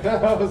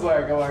 Yeah. I was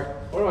like,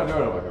 what am I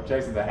doing? I'm like, I'm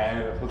chasing the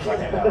hand. I put my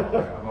hand out. I'm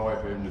like, I'm not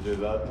waiting for him to do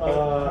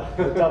that.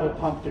 The double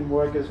pump didn't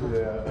work as well.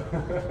 Yeah.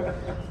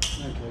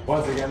 Okay.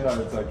 Once again though,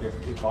 it's like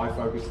if I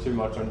focus too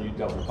much on you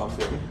double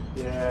pumping,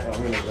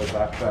 I'm going to go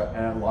back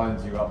and it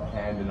lines you up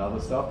hand and other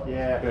stuff.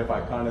 Yeah. But if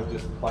I kind of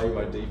just play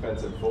my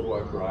defense and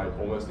footwork right,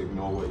 almost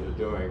ignore what you're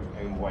doing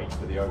and wait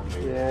for the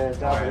opening. Yeah,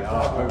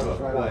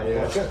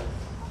 double.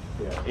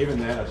 Yeah, even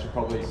then I should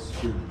probably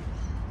scoop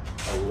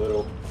a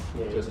little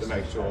just to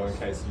make sure in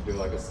case you do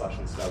like a slash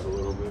and stab a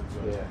little bit.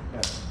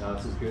 But no,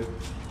 this is good.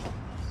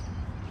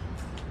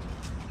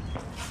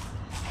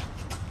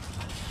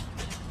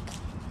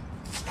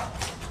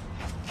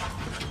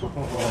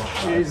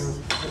 Oh, Jesus.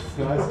 It's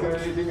nice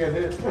good, you didn't get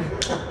hit.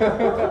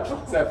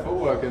 It's that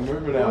footwork and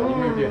movement out, you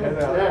move your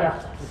head out.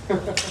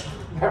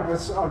 Yeah.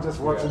 I'm just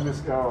watching this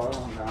go.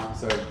 Oh, no.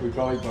 So we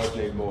probably both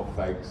need more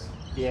fakes.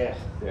 Yeah.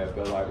 Yeah,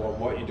 but like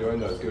what you're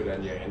doing though is good,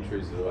 and your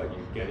entries are like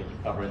you're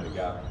covering the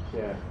gap.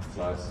 Yeah. It's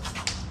nice.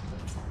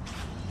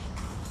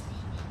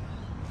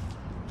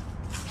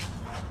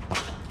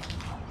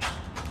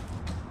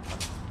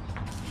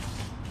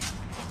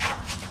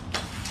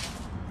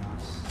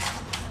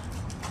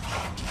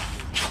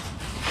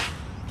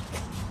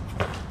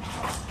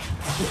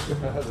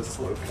 The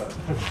slow cut.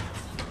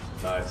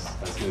 Nice.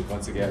 That's good.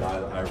 Once again,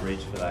 I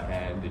reached for that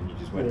hand and you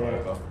just went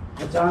over.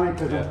 It's only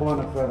because I'm pulling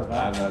it further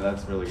back. No,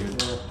 that's really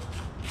good. Yeah.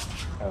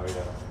 Oh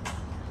yeah.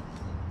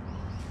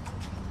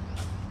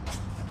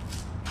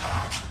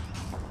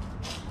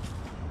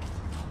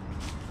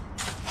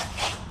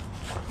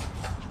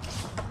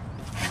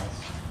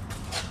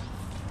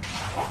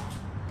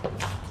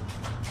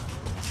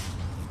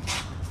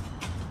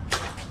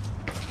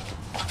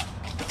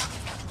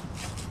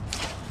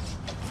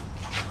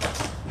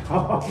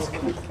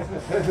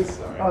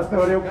 Sorry. I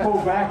thought he'll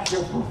pull back.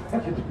 It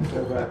didn't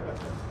pull back.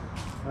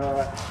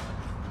 Alright.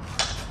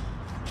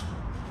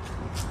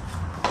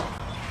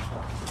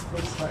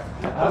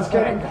 I was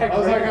getting back. I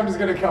was like, I'm just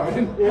going to come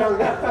in.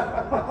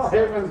 Yeah,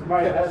 Evans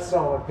made that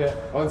solid. Yeah.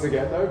 Once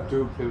again though,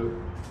 dual pivot.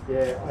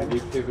 Yeah. If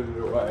you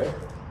pivoted away,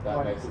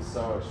 that makes it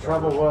so much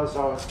stronger. Trouble was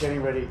I was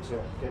getting ready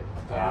to get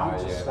down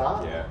to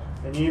start. Yeah.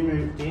 And you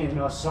moved in,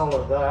 I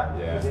solid that.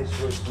 Yeah.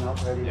 This was not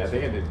ready. Yeah, I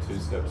think I did 2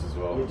 steps as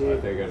well. You did.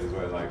 I think I just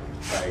went like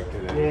fake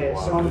and then yeah,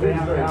 so I'm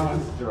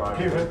down,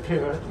 pivot.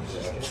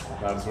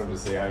 Yeah. I just wanted to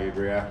see how you'd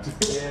react.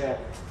 Yeah.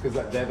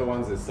 Because they're the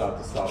ones that start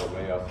to startle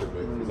me after,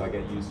 because I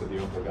get used to the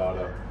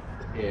pulgada.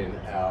 In,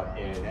 out,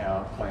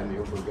 playing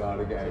the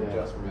pulgada game,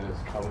 just minutes,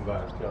 coming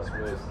back, just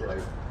minutes, like,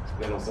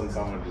 then all of a sudden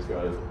someone just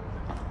goes,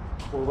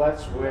 well,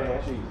 that's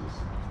where, Jesus.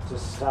 To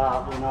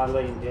start, when I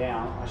lean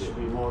down, I should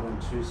be more than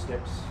 2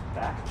 steps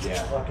back.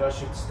 Yeah. Like I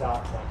should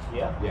start back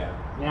here. Yeah.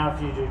 Now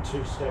if you do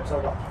 2 steps,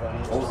 I've got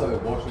plenty of also,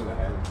 time. washing the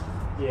hands.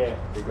 Yeah.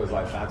 Because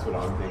like that's what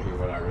I'm thinking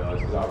when I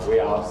realise, because we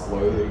are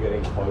slowly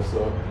getting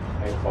closer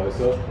and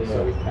closer,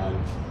 so we can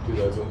do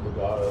those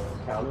pulgada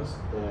counters.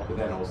 Yeah. But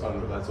then all of a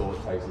sudden, that's all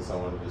it takes is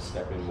someone to just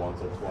step in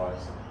once or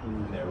twice,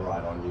 and they're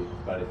right on you.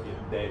 But if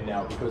they're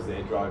now, because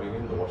they're driving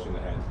in, the washing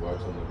the hands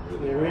works on them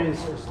really well. There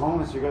is, as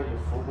long as you got your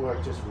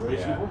footwork just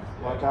reasonable.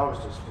 Yeah. Like I was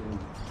just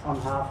I'm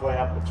halfway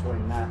up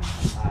between that and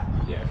that.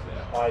 Yeah,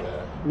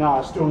 fair. No,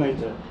 I still need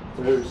to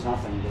do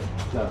something.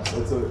 But no,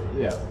 it's a,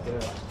 yeah.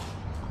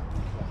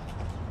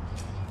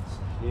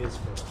 Here's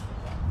better.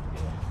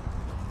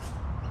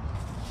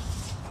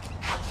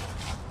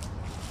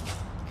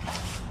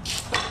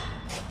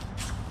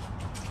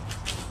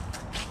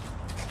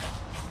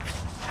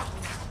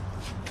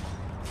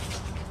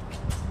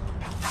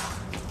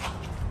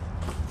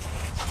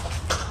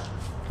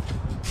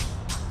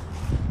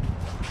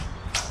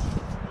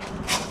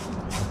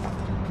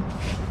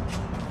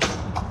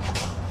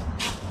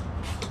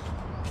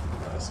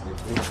 That's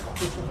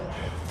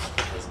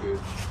good.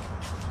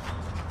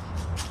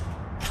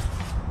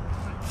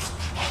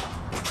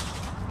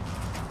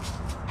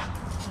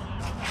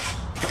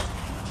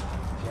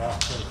 Yeah,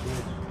 so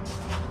good.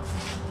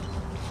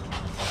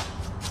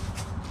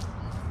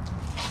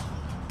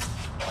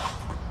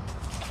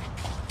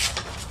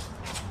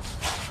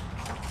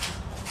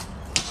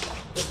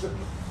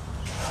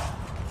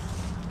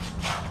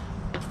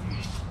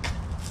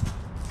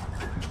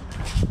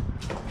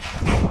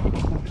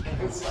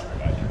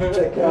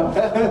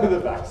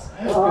 The backs.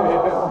 I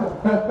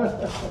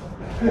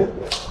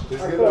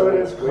thought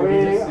it was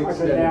clear. I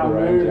can now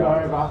move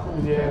over.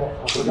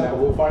 Yeah. So now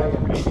we're fighting a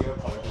medium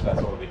punch.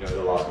 That's what we do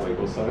the last week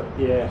or so.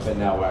 Yeah. But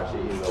now we're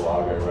actually in the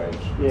Largo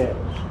range. Yeah.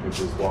 Which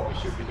is what we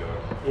should be doing.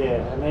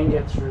 Yeah, and then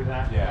get through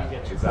that. Yeah, and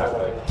get to exactly.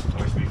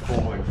 Corto. We should be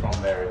falling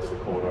from there into the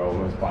corner,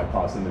 almost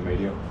bypassing the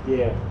medium.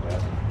 Yeah.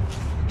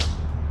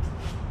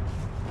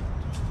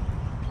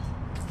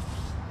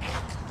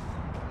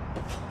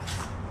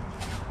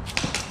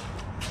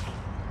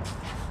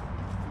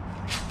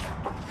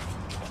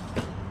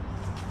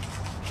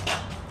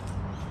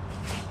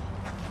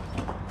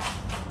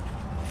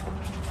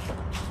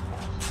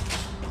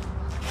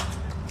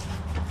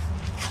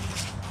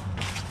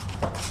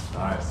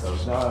 Nice, that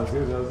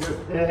was good.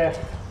 Yeah.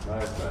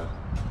 Nice, man.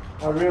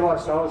 I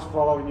realised I was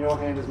following your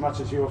hand as much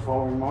as you were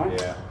following mine.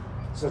 Yeah.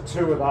 So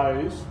 2 of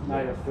those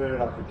made a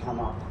third I could come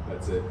up.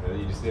 That's it. And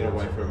you just need to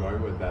wait for a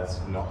moment where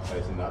that's not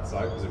facing that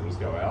side because it will just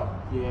go out.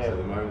 Yeah. So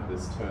the moment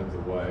this turns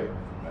away,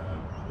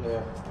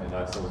 yeah. And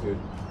nice, that was good.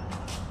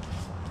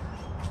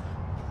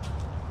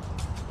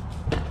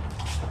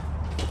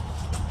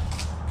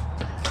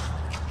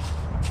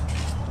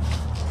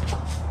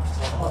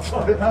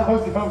 Come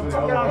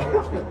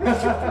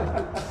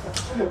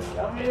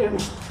in.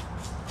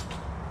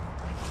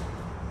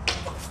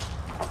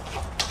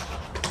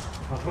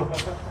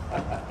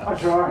 I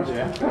tried.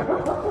 Yeah.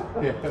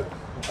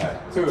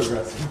 Too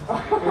aggressive. I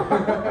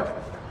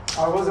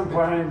wasn't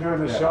planning on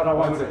doing the shot. I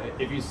wanted.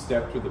 If you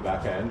stepped with the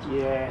backhand,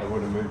 yeah, it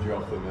would have moved you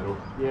off the middle.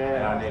 Yeah.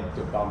 And I needed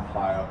to bump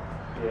higher.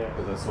 Yeah.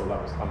 Because I saw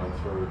that was coming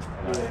through,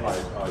 and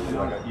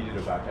you did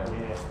a backhand.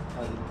 Yeah.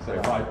 So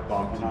if I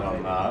bumped and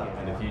done that,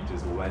 and if you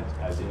just went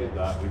as you did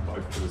that, we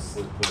both could have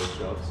slipped for the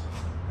shots.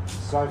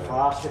 So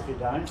fast if you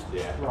don't.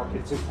 Yeah. Like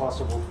it's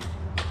impossible.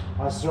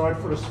 I saw it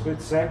for a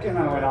split second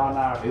and I went, oh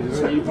no.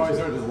 You guys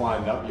sort of just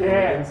lined up. You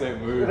didn't say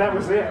move. That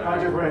was it. I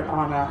just went,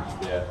 oh no.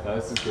 Yeah,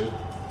 this is good.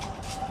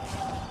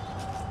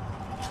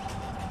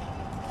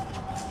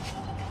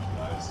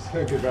 Nice.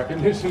 Good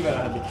recognition that I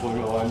had the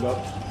plugger lined up.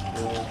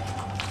 Yeah.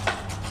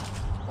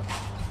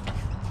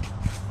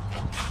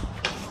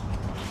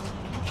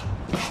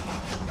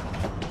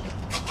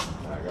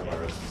 I got my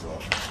wrist as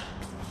well.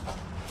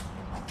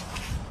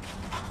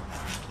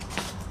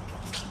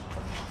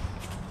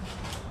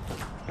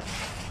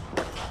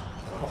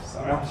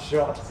 Nice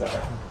shot. Sorry.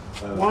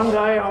 One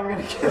day I'm going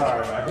to get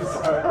Sorry, mate.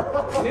 Sorry.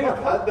 You need a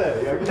pad there.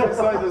 You can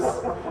just like this.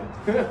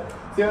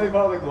 It's the only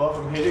part of the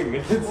glove I'm hitting.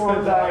 It's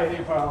one the day.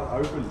 only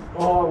part open.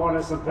 Oh, I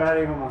wanted some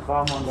padding on my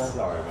thumb one day.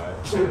 Sorry, mate.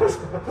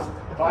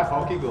 5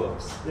 hockey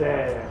gloves.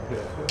 Yeah.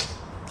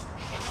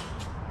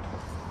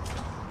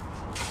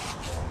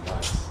 Oh,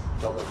 nice.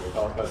 Felt like we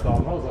got that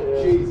thumb. I was like,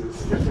 Jesus.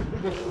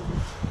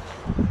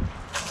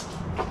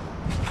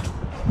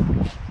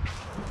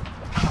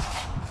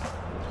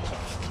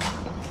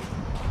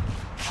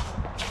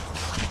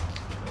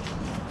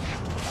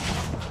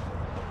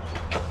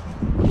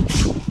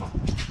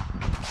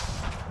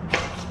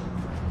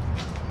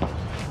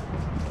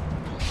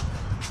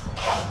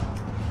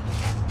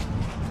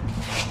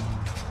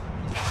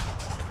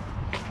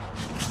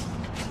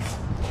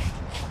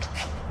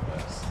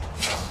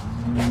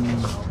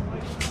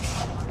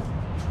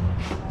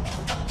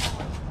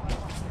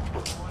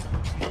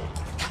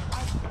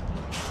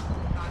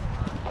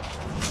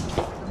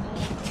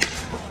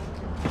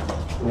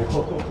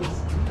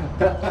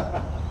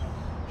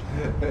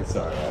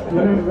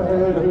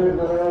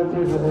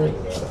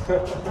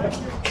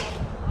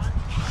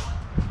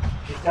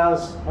 It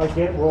does, I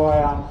get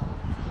why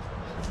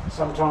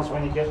sometimes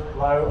when you get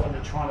low and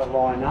you're trying to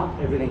line up,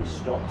 everything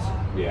stops.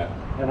 Yeah.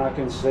 And I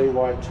can see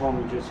why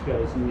Tom just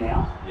goes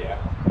now. Yeah.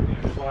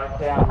 It's like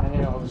down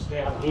there, I was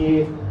down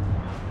here,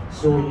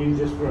 saw you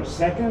just for a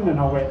second and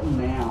I went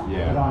now.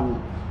 Yeah.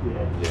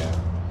 But yeah.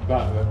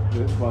 But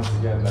once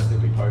again, that's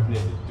if we both need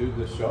to do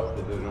the shot,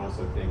 but then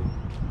also think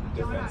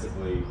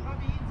defensively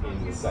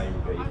in the same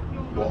beat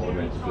what we're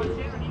meant to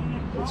do.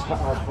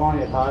 I find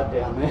it hard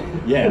down there.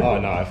 Yeah, oh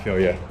no, I feel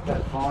you.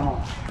 That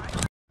final.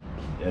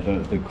 Yeah,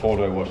 the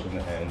Corto washing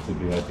the hands would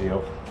be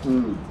ideal.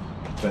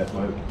 But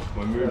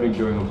we're moving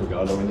during the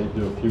pulgada, we need to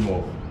do a few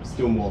more,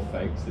 still more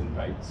fakes than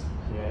baits,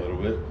 a little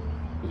bit.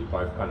 Because you're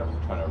both kind of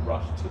trying to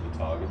rush to the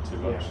target too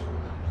much.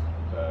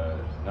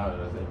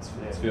 No,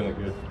 it's feeling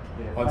good.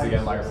 Yeah, once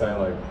again, like I say,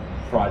 like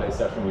Friday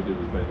session we did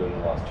was better than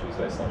the last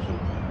Tuesday session.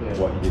 Yeah.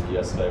 What you did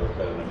yesterday was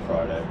better than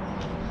Friday.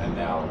 And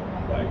now,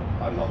 like,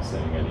 I'm not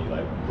seeing any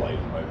like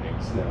blatant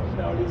openings.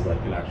 Now it is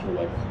like an actual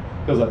like,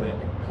 feels like the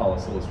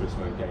Kalis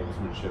Ilustrisimo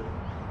gamesmanship.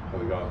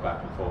 We're going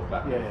back and forth,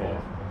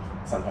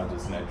 Sometimes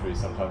it's an entry,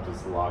 sometimes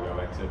it's the Largo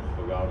exit.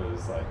 Pulgada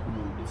is like,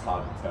 it's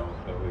hard to tell,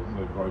 but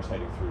we're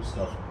rotating through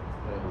stuff,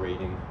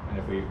 reading, and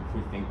if we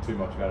think too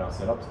much about our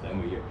setups,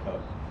 then we get cut.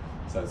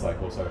 So it's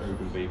like also who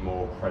can be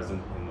more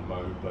present in the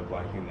moment, but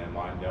blanking their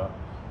mind out,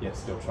 yet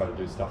still try to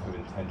do stuff with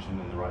intention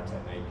and the right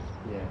technique.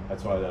 Yeah.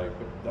 That's why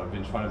I've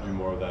been trying to do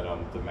more of that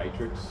on the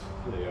matrix,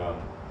 the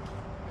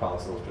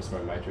Kalis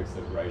Ilustrisimo matrix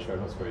that Ray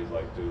showed us, where he's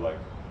like do like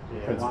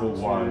principle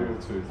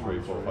 1, 2,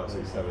 3, 4, 5,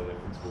 6, 7, then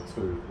principle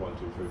 2, 1,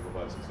 2, 3, 4,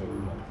 5, 6,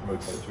 7,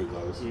 rotate through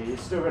those. Yeah, you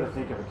still got to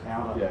think of a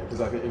counter. Yeah, because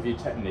like if your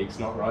technique's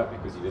not right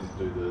because you didn't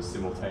do the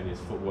simultaneous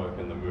footwork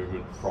and the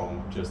movement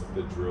from just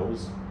the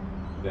drills,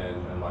 then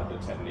and like the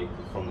technique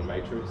from the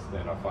matrix,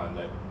 then I find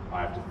that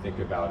I have to think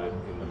about it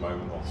in the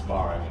moment while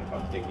sparring, and if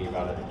I'm thinking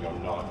about it and you're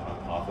not, I'm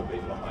half a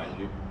beat behind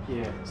you.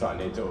 Yeah. So I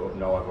need to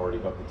know I've already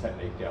got the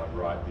technique down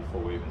right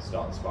before we even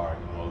start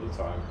sparring all the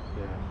time.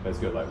 Yeah. But it's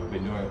good, like we've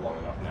been doing it long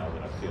enough now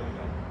that I'm feeling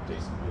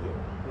decent with it.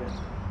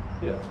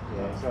 Yeah.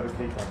 Yeah, so to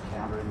keep that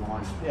counter in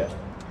mind. Yeah.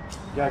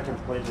 Go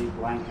completely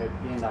blanket,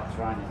 you end up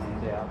throwing your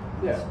hand out.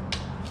 Yeah.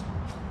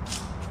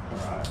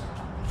 Alright.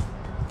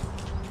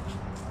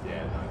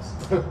 Yeah, nice.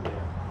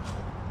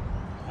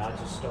 It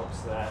just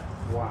stops that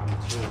 1,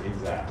 2.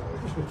 Exactly.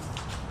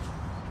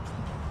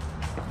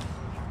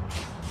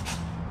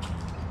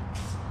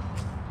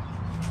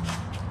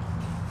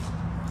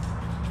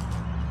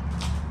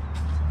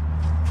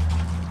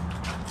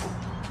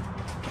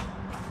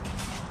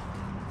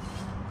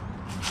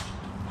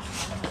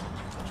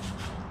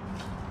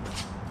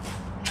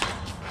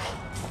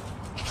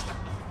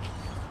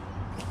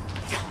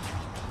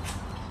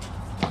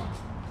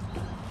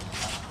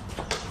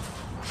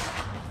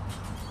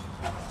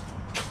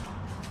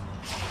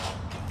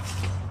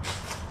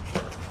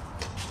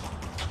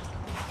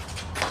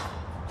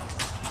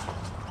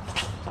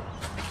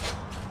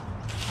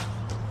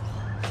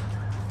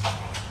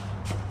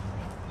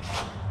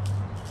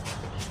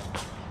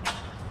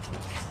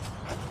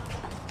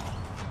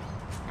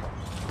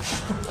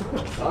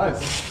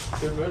 Nice.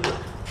 Good movement.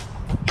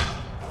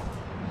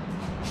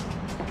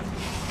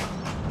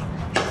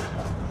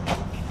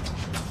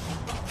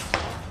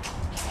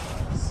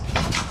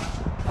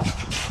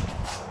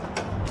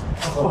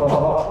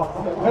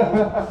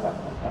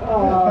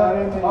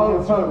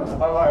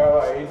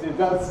 He did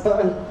that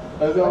side.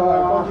 I was like,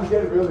 I'm just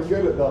getting really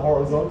good at the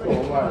horizontal.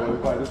 I'm like, well,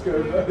 if I just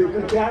go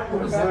vertical. That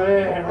was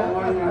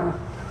there.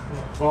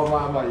 Well, I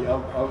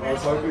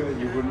was hoping that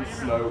you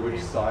wouldn't know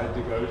which side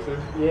to go to.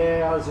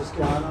 Yeah, I was just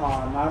going,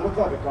 oh no, it looked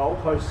like a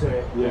goalpost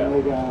there. Yeah.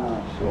 And going,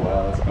 oh, sure.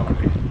 Wow, that's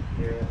coming.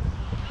 Yeah.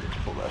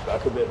 Pull that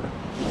back a bit.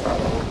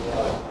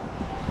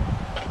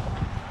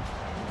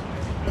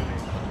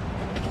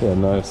 Yeah,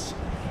 nice.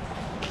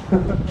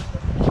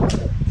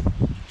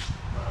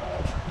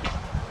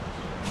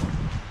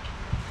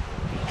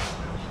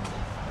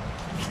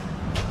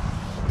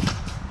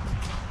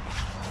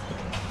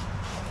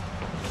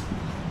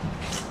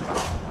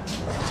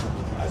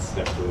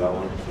 Definitely that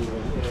one.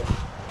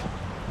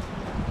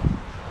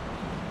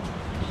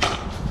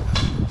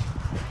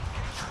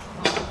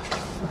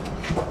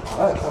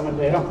 Alright, coming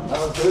down. That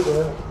was good,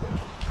 yeah.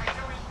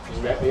 Just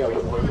wrap me out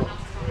your point.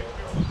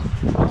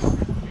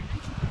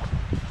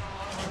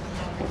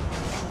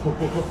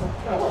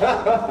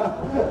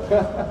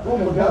 Oh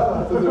my god,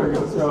 that's a very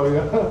good throw,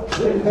 yeah.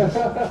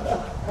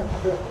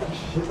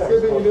 It's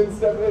good that you didn't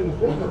step in.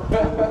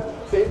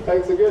 See,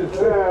 fakes are good.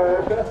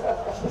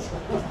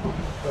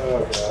 Oh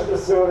god. I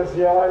just saw this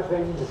yellow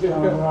thing just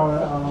going wrong.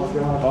 Oh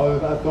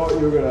god. I thought you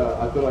were gonna,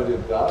 I thought I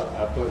did that.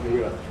 I thought you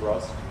were gonna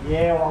thrust.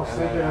 Yeah, well I was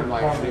thinking I'm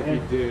like, if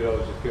you did, I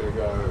was just gonna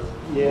go.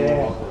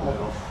 Yeah.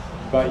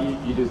 But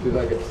you just did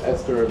like a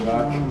tester and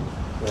back.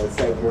 So it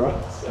saved your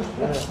ass.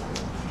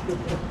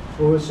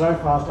 Well, it was so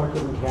fast I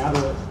couldn't counter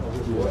it. I was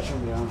just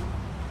watching, yeah.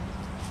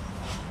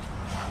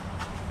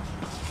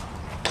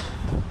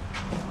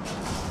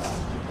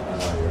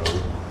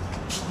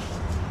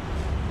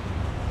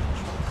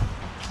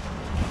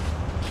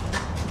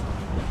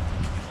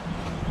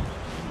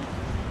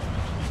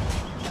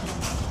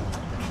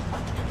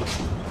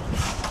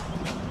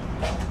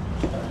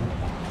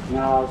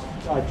 No,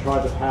 I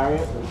tried to parry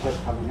it, but it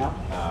kept coming up.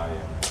 Yeah.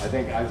 I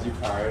think as you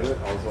parried it,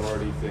 I was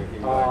already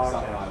thinking like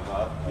something like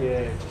that.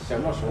 Yeah. So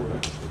I'm not sure.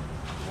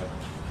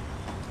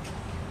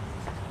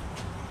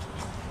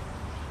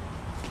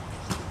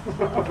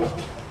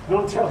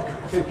 Not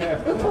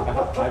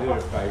telegraph. I did a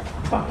fake.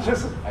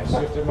 I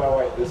shifted my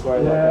weight this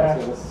way, like I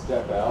was going to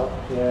step out.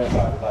 Yeah. So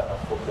I did like a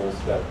football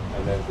step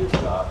and then did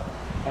that.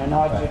 And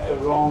I did the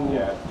wrong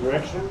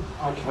direction.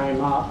 I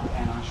came up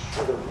and I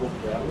should have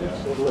looked out.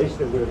 So at least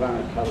it would have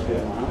only cut a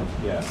bit of my own.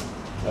 Yeah.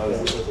 That was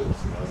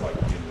like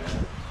in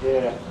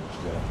there. Yeah.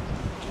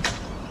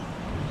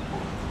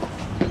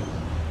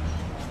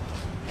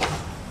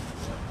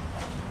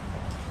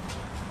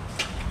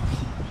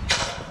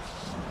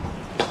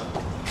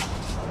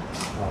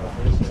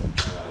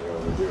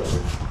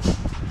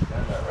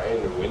 That rain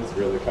and wind's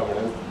really coming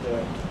in.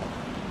 Yeah.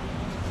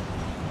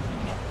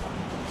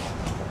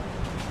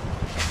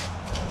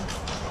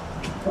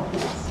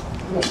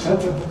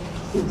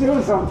 He's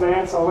doing some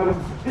dance, I'll let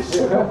him finish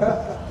it.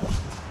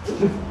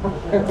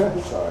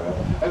 Sorry.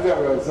 I think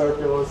I'm going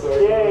circular.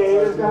 Yeah,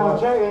 he's going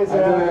to check this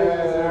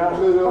out.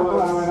 No.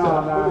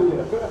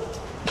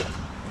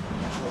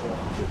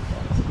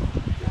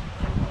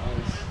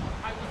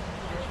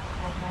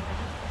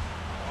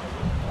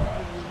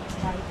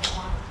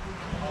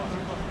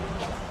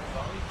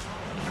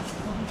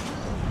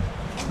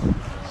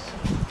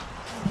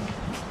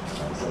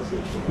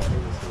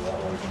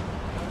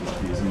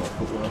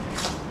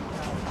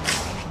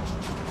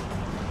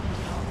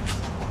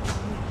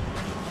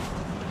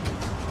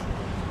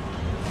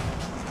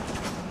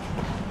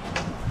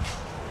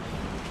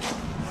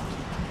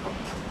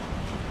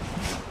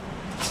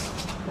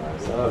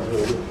 That was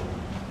really good.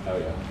 Oh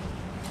yeah.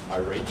 I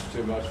reached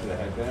too much for the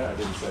head there. I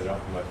didn't set it up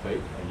with my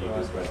feet, and you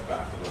just went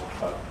back and then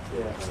cut.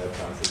 Yeah. And that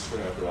time, so it's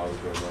pretty much what I was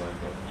doing mine,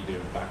 but you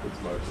did a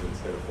backwards motion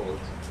instead of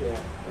forwards. Yeah.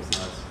 That's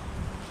nice.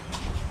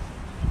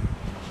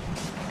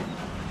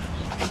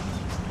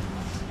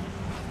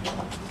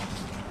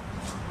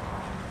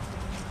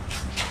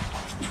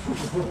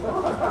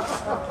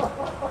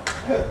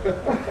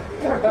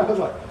 I was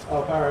like,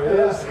 oh, Barry,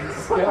 yes.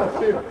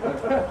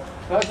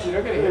 You're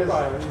not getting hit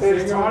by him.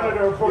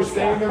 You're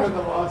seeing them at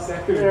the last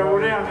second. Yeah,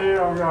 well down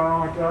there I'm going, oh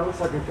my god, it looks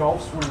like a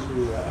golf swing.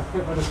 I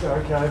just go,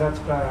 okay, that's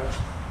bad.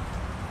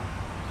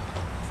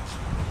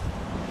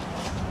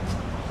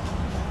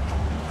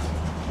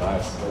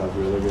 Nice, that was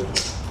really good.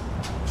 Nice.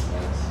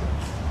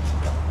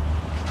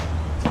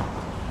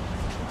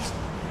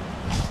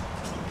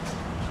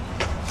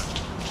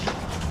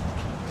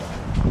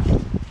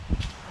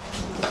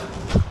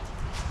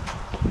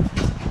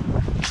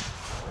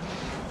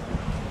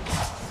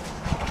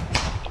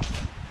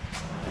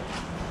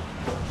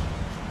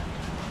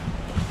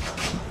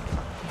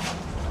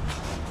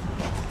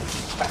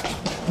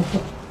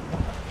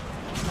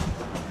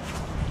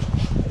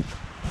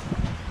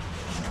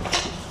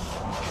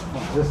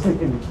 Just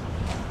thinking,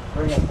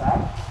 bring it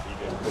back.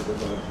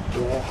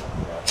 Yeah.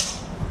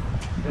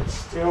 It's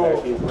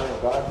still. He's bring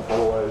it back,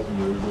 always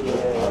move with it.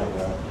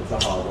 Yeah. It's a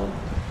hard one.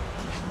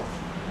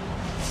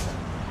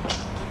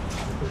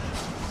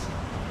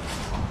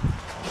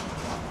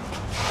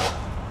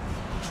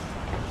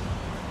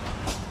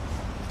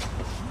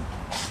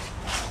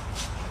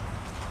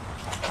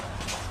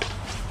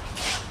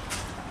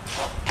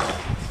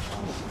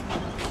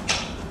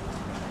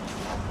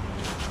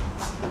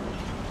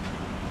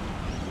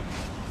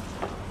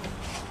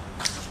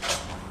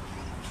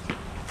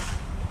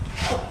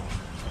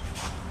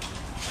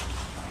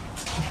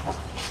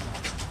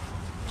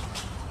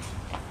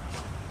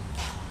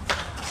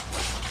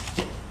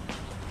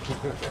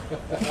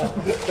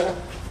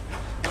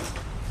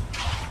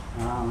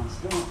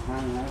 Still not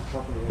hanging out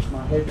properly.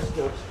 My head's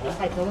still.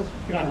 Hey fellas,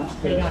 good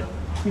on.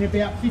 In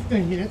about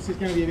 15 minutes, there's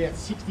going to be about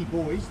 60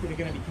 boys that are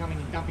going to be coming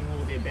and dumping all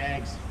of their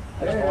bags.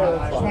 I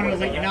just wanted to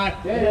let you know,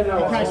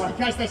 in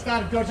case they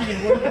started dodging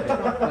in water.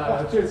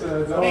 No, cheers.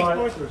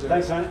 Thanks, boys.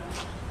 Thanks, mate.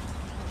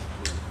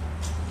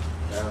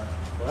 Yeah.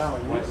 Well,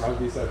 Like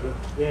rugby session.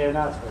 yeah,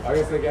 no, it's good. I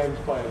guess the game's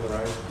playing in the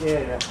rain.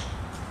 Yeah.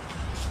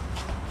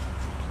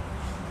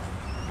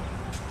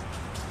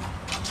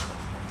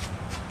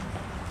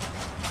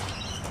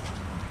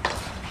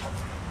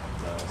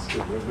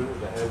 Good movement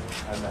with the head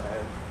and the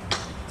hand.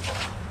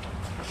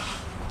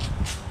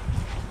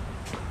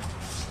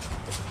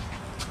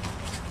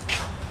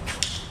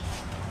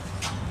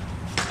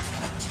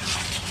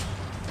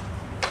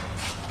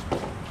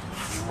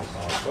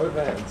 Oh, both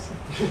hands.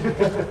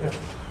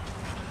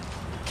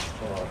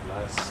 Oh,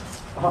 nice.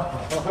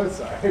 Oh,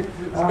 sorry.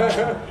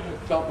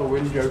 Felt the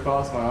wind go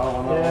past my arm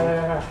on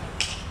that one.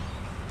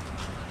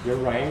 Your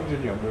range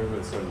and your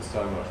movement's sort of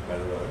so much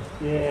better though.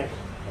 Yeah.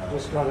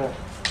 Just gotta.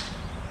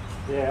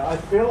 Yeah, I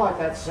feel like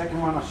that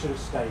second one I should have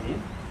stayed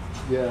in.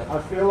 Yeah.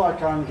 I feel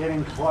like I'm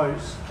getting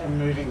close and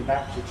moving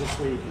back to just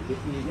where you can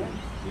hit me again.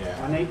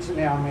 Yeah. I need to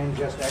now and then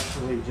just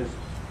actually just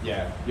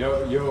Yeah,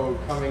 you're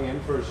coming in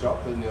for a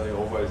shot, but nearly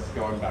always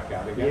going back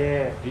out again.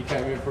 Yeah. He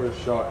came in for a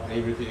shot, and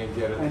even if he didn't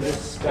get it, and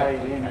just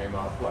stayed in. Came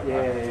up like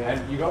yeah, that. yeah.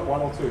 And you got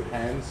one or two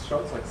hand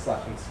shots, like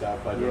slash and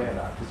stab by doing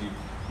that, because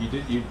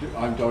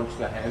I dodged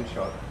the hand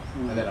shot,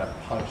 and then I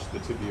punched the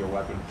tip of your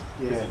weapon.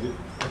 Because you did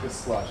like a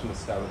slash and a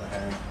stab at the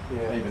hand.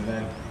 Yeah. And even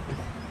then,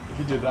 if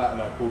you did that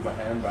and I pulled the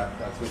hand back,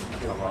 that's when you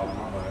come up.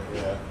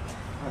 Yeah.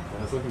 Okay.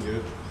 That's looking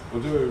good.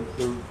 We'll do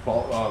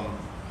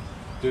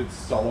do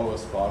Solo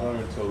Espada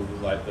until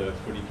like the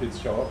footy kids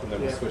show up, and then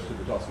we'll switch to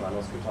the Dos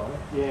Manos Katana.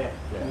 Yeah.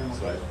 Yeah.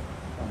 So.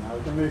 I know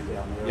we can move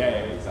down there.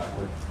 Yeah,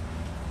 exactly.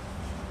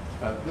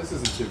 This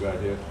isn't too bad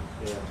here.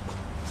 Yeah.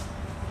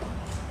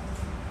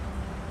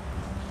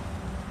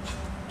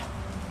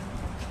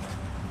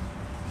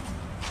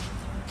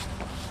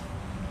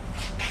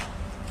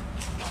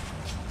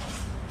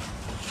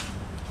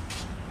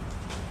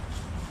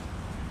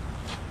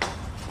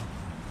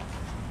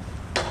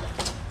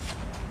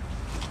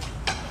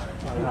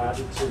 I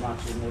did too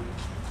much in it.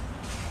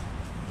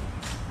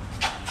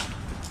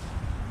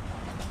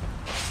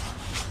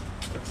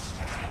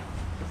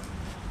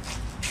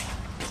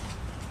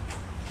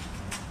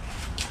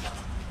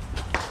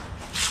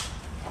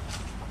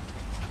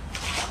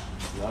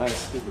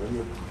 Nice, good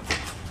movement.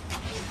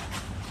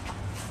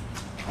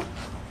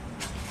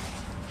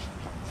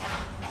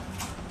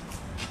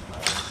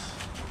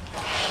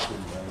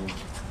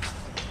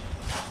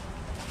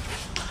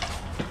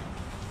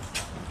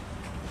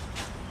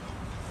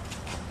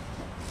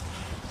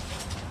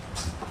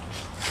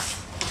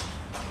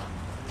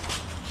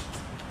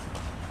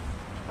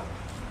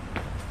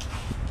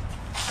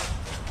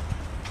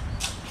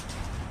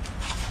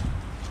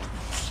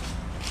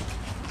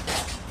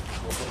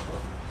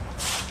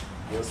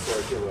 Your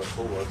circular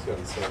footwork's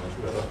gotten so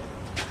much better.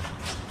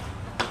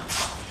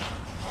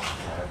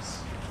 Nice.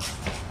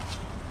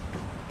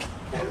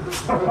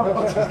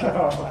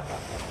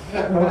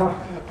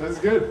 That's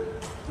good.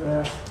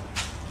 Yeah.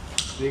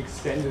 The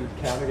extended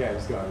counter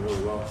game's going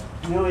really well.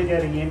 Nearly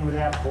getting in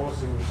without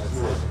forcing.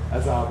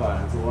 That's our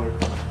bad. It's a lot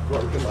of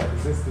broken. Like,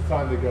 is this the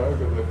time to go?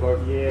 But we're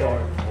both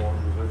going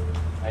forward with it.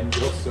 And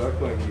you're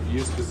circling. You've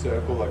used to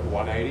circle like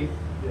 180.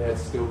 And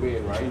still be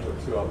in range or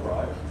two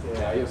upright.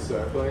 Now you're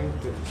circling,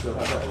 but you still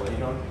have that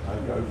lean on. I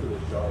go for the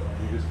shot.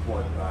 You just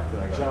point back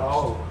and I go,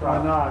 oh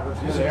crap. I know.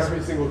 Just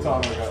every single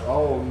time I go,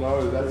 oh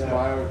no, that's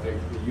my own thing.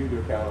 You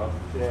do counter.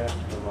 Yeah.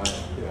 I'm like,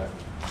 yeah.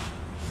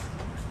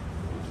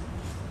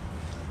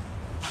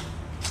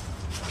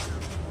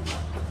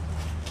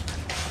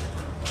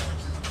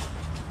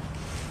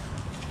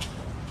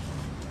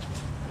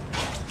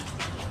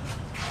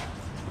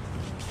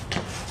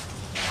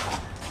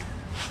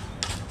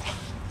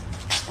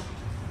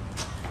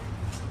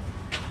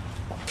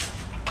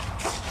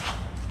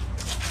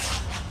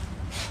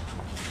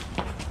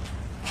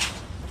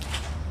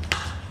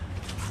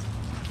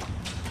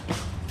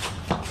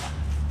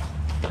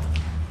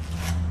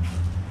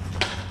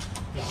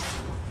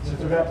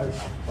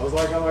 I was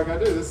like, oh, I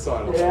do this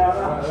side. Yeah,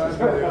 I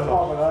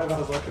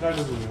was like, can I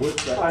just whip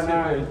that? I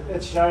know,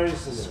 it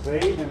shows the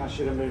speed and I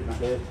should have moved my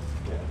head.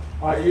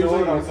 Yeah. I usually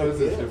use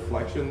those as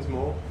deflections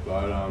more,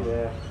 but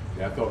yeah,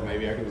 I thought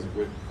maybe I can just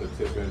whip the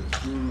tip in.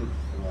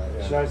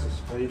 It shows the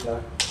speed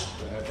though.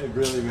 It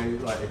really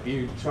means, like, if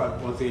you try,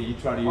 once again, you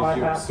try to use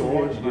your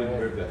sword, you didn't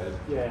move the head.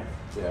 Yeah.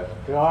 Yeah.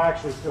 But I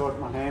actually thought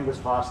my hand was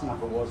fast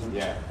enough, it wasn't.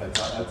 Yeah, I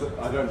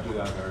don't do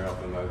that very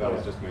often though. That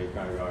was just me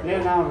kind of going.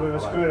 Yeah, no, it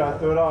was good. I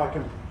thought, I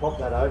can pop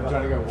that over. I'm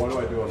trying to go, what do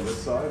I do on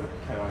this side?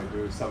 Can I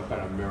do some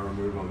kind of mirror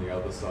move on the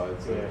other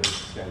side so it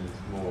extends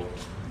more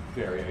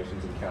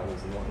variations and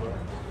counters and whatnot?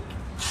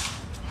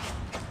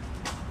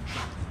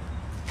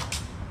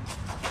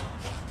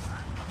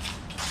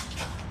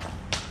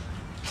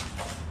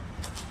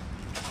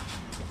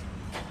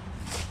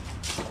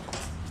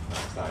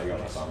 No, you got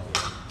my thumb.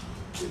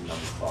 Number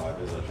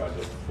 5 is I tried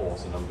to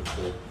force a number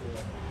 2.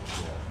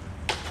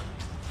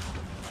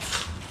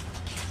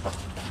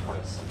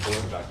 Nice.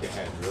 Pulling back your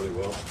hand really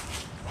well.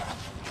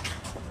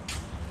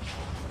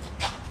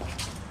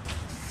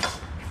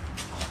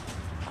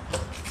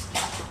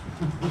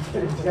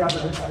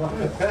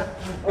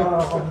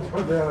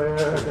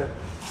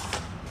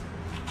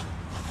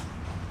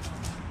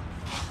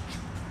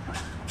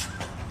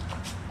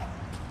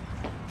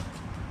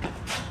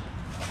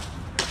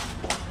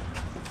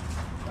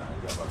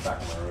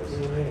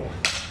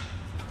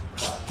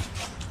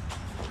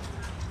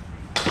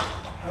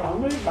 I'll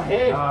move my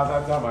head. Ah,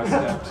 that time I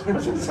stepped.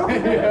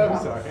 Yeah, I'm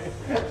sorry.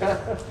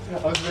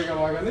 I was thinking,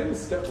 like, I need to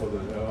step with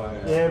it.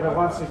 Yeah, but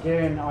once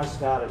again, I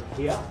started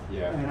here.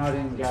 Yeah. And I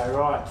didn't go,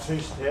 right, 2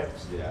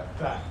 steps. Yeah.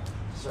 Back.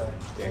 So.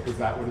 Yeah, because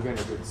that would have been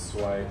a good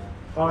sway.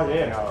 Oh,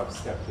 yeah. Now I've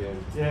stepped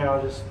in. Yeah,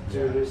 I'll just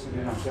do this and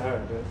then I'll go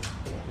and do it.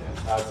 Yeah,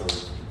 that's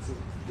all.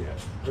 Yeah.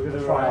 Look at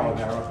the trial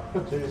range. and error.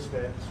 2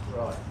 steps.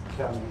 Right,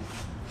 coming.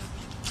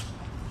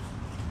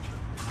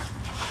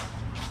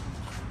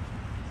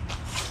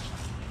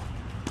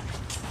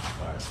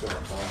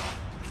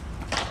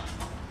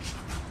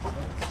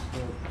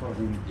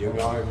 You're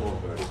going more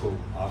vertical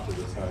after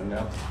the turn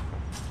now.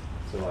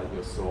 So like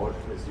your sword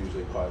is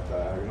usually quite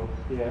diagonal.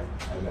 Yeah.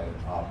 And then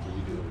after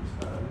you do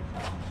the turn,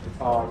 it's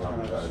going up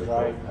up vertical,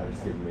 straight. and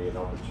it's giving me an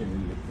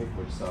opportunity to pick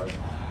which side.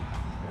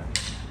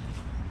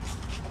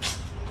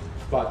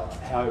 But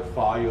how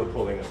far you're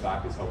pulling it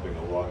back is helping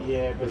a lot.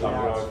 Yeah, because I'm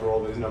going for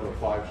all these number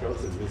 5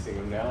 shots and missing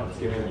them now. It's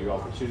giving you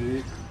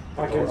opportunities.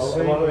 I can a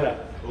see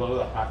lot of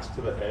the hacks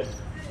to the head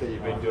that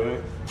you've been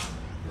doing.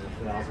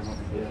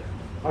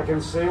 I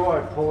can see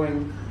why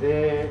pulling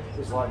there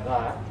is like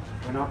that.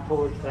 When I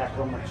pull it back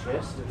on the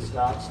chest, it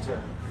starts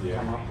to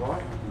come up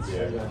right.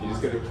 Yeah, you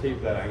just got to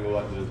keep that angle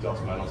like the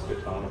Dos Manos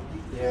Katana.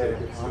 Yeah. So you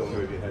can still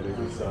move your head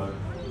every side.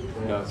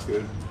 No, it's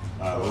good.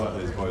 We'll let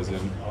these boys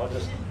in. I'll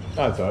just...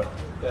 That's all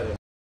right.